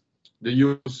emphasizes the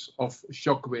use of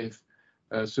shockwave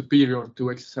superior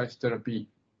to exercise therapy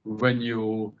when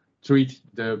you treat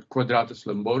the quadratus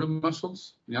lumborum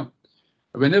muscles. Yeah,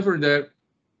 whenever they're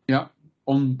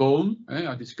on bone,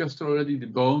 I discussed already the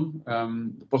bone,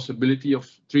 the possibility of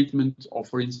treatment of,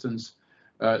 for instance,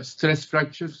 stress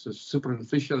fractures, so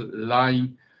superficial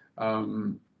lying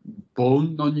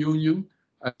bone non-union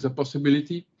as a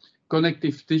possibility.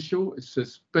 Connective tissue is a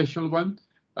special one,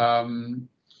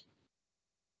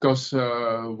 because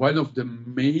one of the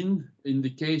main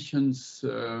indications,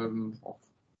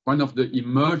 one of the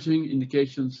emerging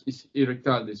indications is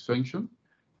erectile dysfunction,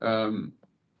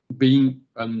 being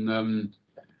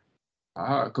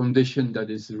a condition that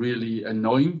is really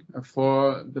annoying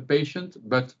for the patient,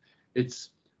 but it's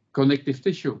connective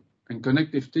tissue, and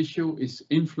connective tissue is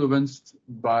influenced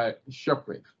by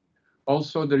shockwave.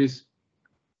 Also, there is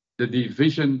the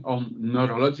division on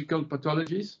neurological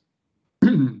pathologies,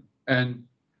 and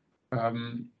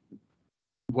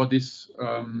what is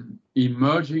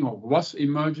emerging, or was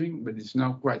emerging, but is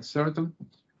now quite certain,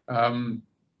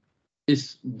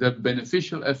 is the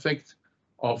beneficial effect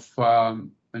of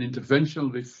an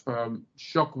intervention with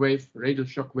shockwave, radial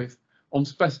shockwave, on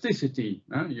spasticity.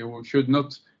 You should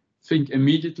not think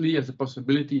immediately as a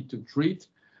possibility to treat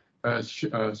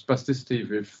spasticity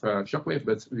with shockwave,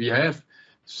 but we have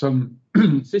some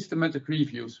systematic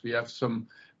reviews, we have some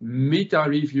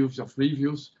meta-reviews of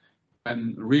reviews,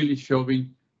 and really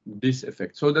showing this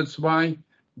effect. So that's why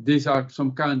these are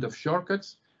some kind of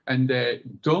shortcuts, and they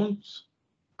don't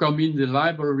come in the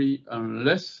library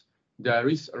unless there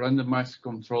is a randomized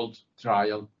controlled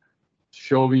trial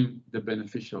showing the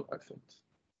beneficial effect.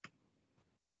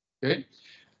 Okay,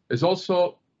 it's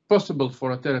also possible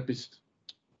for a therapist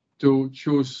to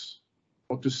choose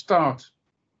or to start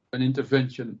an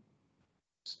intervention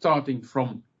starting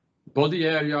from body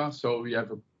area. So we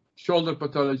have a shoulder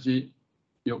pathology,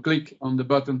 you click on the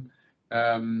button,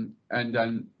 and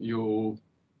then you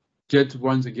get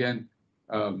once again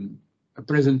a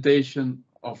presentation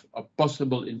of a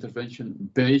possible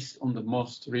intervention based on the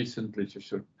most recent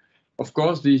literature. Of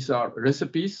course, these are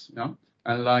recipes,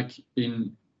 and like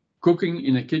in cooking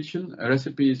in a kitchen, a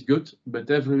recipe is good, but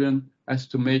everyone has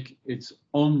to make its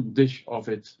own dish of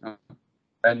it.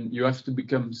 And you have to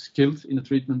become skilled in the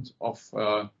treatment of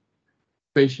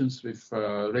patients with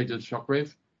radial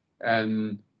shockwave,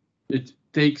 and it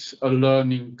takes a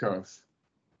learning curve.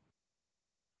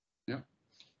 Yeah.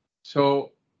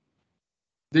 So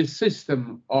this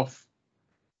system of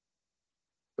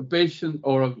a patient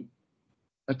or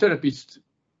a therapist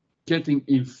getting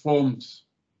informed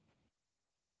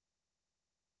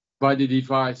by the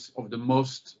device of the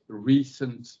most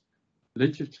recent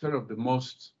literature, of the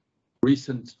most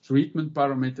recent treatment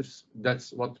parameters,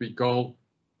 that's what we call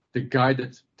the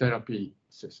guided therapy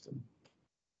system.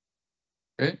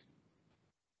 Okay,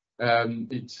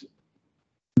 it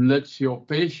lets your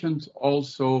patient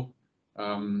also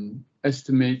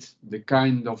estimate the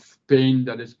kind of pain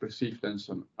that is perceived and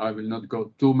so on. I will not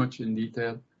go too much in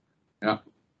detail. Yeah,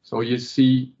 so you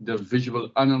see the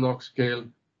visual analog scale,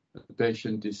 the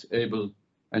patient is able,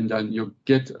 and then you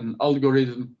get an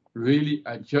algorithm really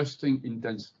adjusting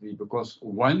intensity, because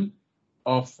one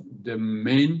of the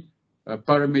main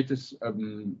parameters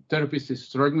therapist is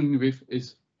struggling with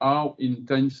is how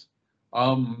intense,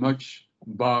 how much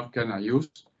bar can I use,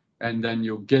 and then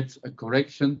you get a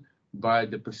correction by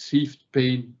the perceived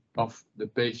pain of the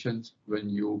patient when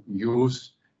you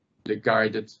use the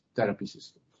guided therapy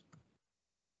system.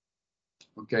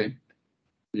 Okay,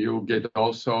 you get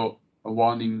also a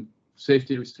warning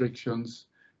safety restrictions,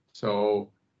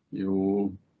 so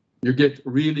you get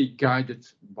really guided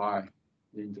by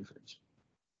the intervention.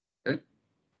 Okay.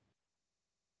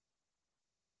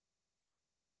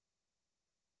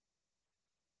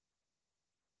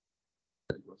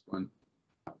 That was one.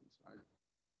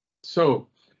 So,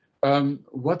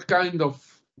 what kind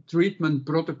of treatment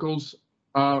protocols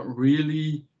are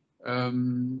really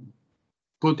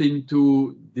put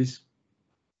into this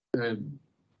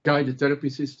guided therapy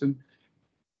system?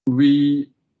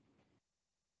 We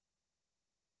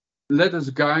let us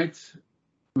guide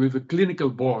with a clinical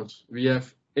board. We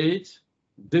have 8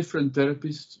 different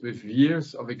therapists with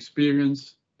years of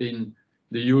experience in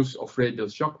the use of radial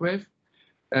shockwave.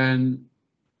 And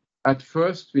at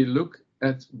first, we look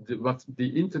at what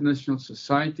the International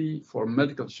Society for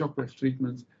Medical Shockwave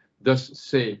Treatment does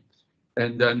say.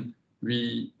 And then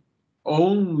we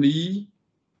only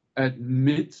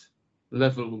admit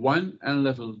level 1 and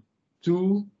level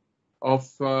 2 of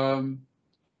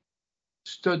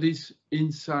studies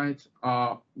inside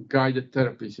our guided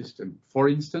therapy system. For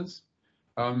instance,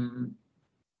 the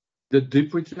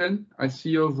Dupuytren I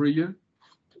see over here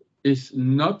is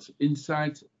not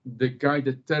inside the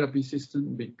guided therapy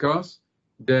system because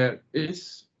there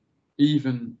is,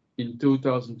 even in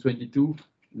 2022,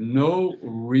 no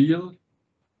real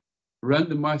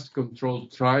randomized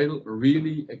controlled trial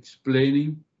really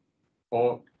explaining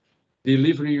or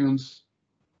delivering us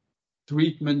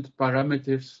treatment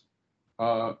parameters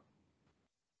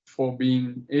for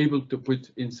being able to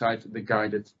put inside the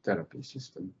guided therapy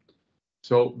system.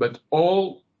 So, but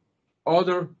all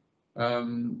other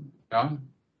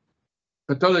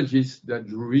pathologies that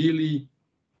really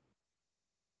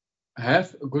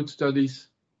have good studies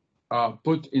are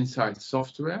put inside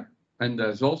software, and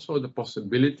there's also the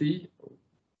possibility,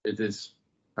 it is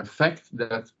a fact,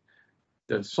 that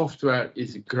the software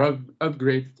is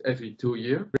upgraded every 2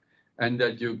 years, and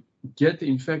that you get,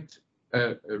 in fact,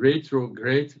 a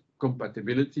retrograde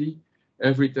compatibility.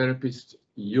 Every therapist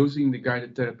using the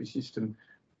guided therapy system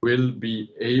will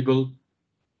be able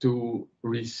to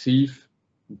receive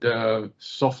the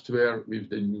software with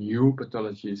the new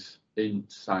pathologies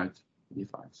inside the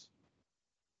device.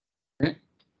 Okay,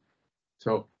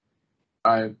 so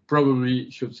I probably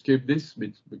should skip this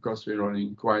bit because we're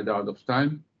running quite out of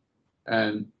time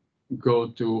and go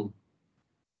to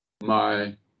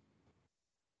my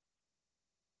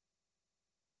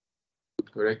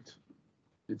correct.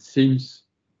 It seems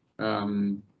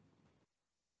the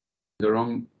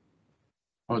wrong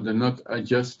or the not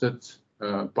adjusted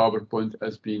PowerPoint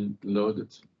has been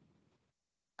loaded.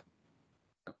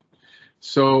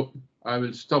 So I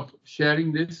will stop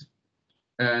sharing this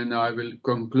and I will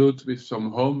conclude with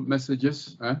some home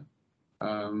messages.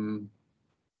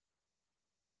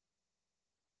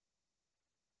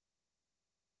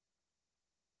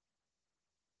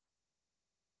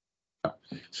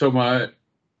 So my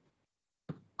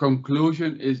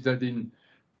conclusion is that in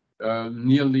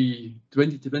nearly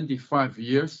 20 to 25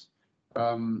 years,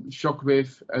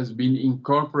 Shockwave has been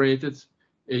incorporated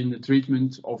in the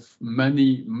treatment of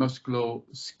many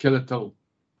musculoskeletal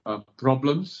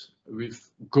problems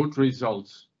with good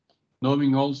results,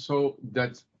 knowing also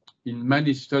that in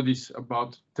many studies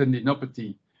about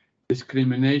tendinopathy,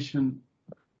 discrimination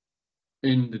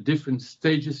in the different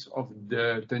stages of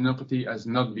the tendinopathy has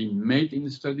not been made in the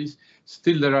studies.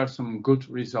 Still, there are some good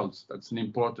results. That's an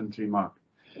important remark.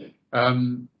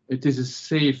 It is a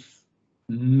safe,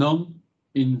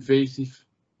 non-invasive,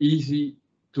 easy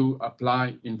to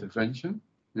apply intervention.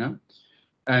 Yeah,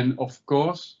 and of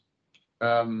course,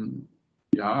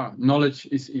 knowledge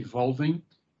is evolving,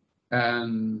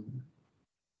 and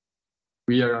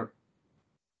we are,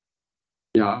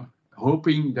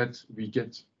 hoping that we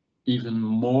get even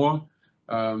more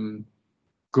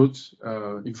good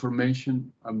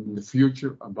information in the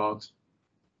future about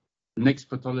next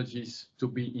pathologies to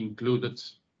be included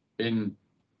in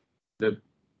the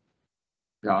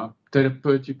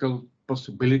therapeutical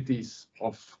possibilities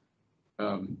of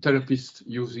therapists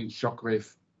using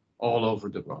Shockwave all over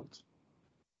the world.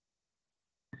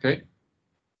 Okay,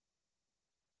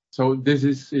 so this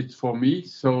is it for me.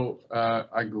 So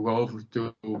I go over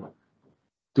to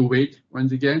wait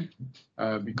once again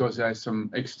because I have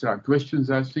some extra questions,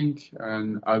 I think,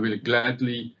 and I will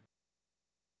gladly.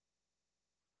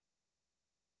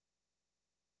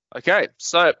 Okay,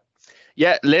 so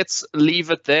yeah, let's leave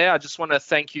it there. I just want to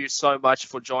thank you so much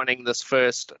for joining this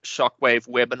first Shockwave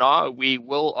webinar. We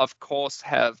will, of course,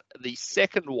 have the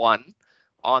second one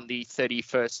on the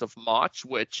 31st of March,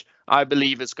 which I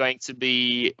believe is going to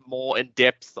be more in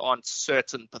depth on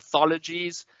certain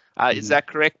pathologies. Is that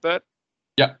correct, Bert?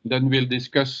 Yeah, then we'll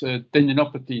discuss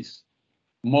tendinopathies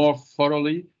more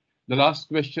thoroughly. The last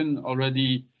question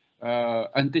already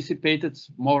anticipated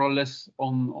more or less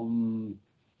on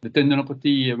the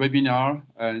tendinopathy webinar,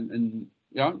 and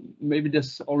yeah, maybe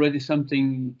there's already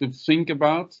something to think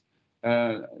about,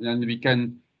 and we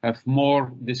can have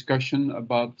more discussion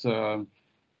about the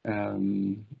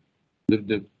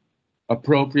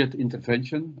appropriate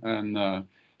intervention. And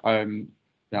I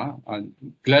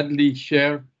gladly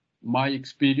share my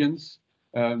experience,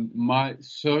 my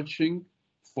searching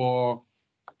for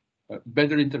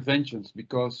better interventions,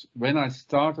 because when I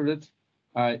started it,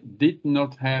 I did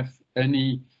not have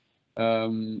any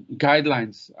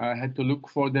guidelines. I had to look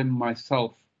for them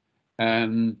myself,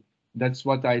 and that's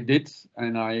what I did,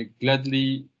 and I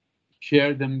gladly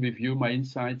share them with you, my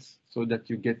insights, so that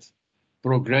you get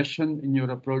progression in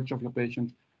your approach of your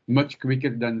patient much quicker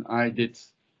than I did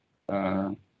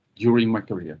during my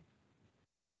career.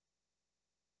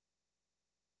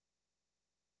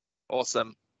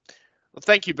 Awesome. Well,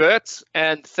 thank you, Bert,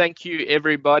 and thank you,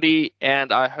 everybody,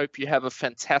 and I hope you have a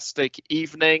fantastic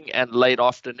evening and late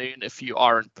afternoon if you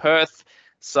are in Perth.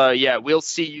 So yeah, we'll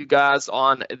see you guys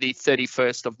on the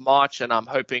 31st of March, and I'm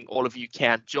hoping all of you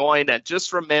can join. And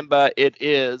just remember, it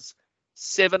is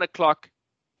 7 o'clock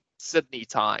Sydney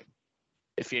time.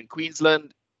 If you're in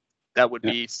Queensland, that would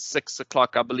be 6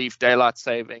 o'clock. I believe daylight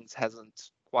savings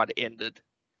hasn't quite ended.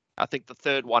 I think the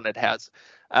third one it has.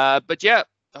 But yeah,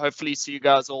 hopefully see you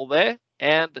guys all there,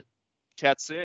 and chat soon.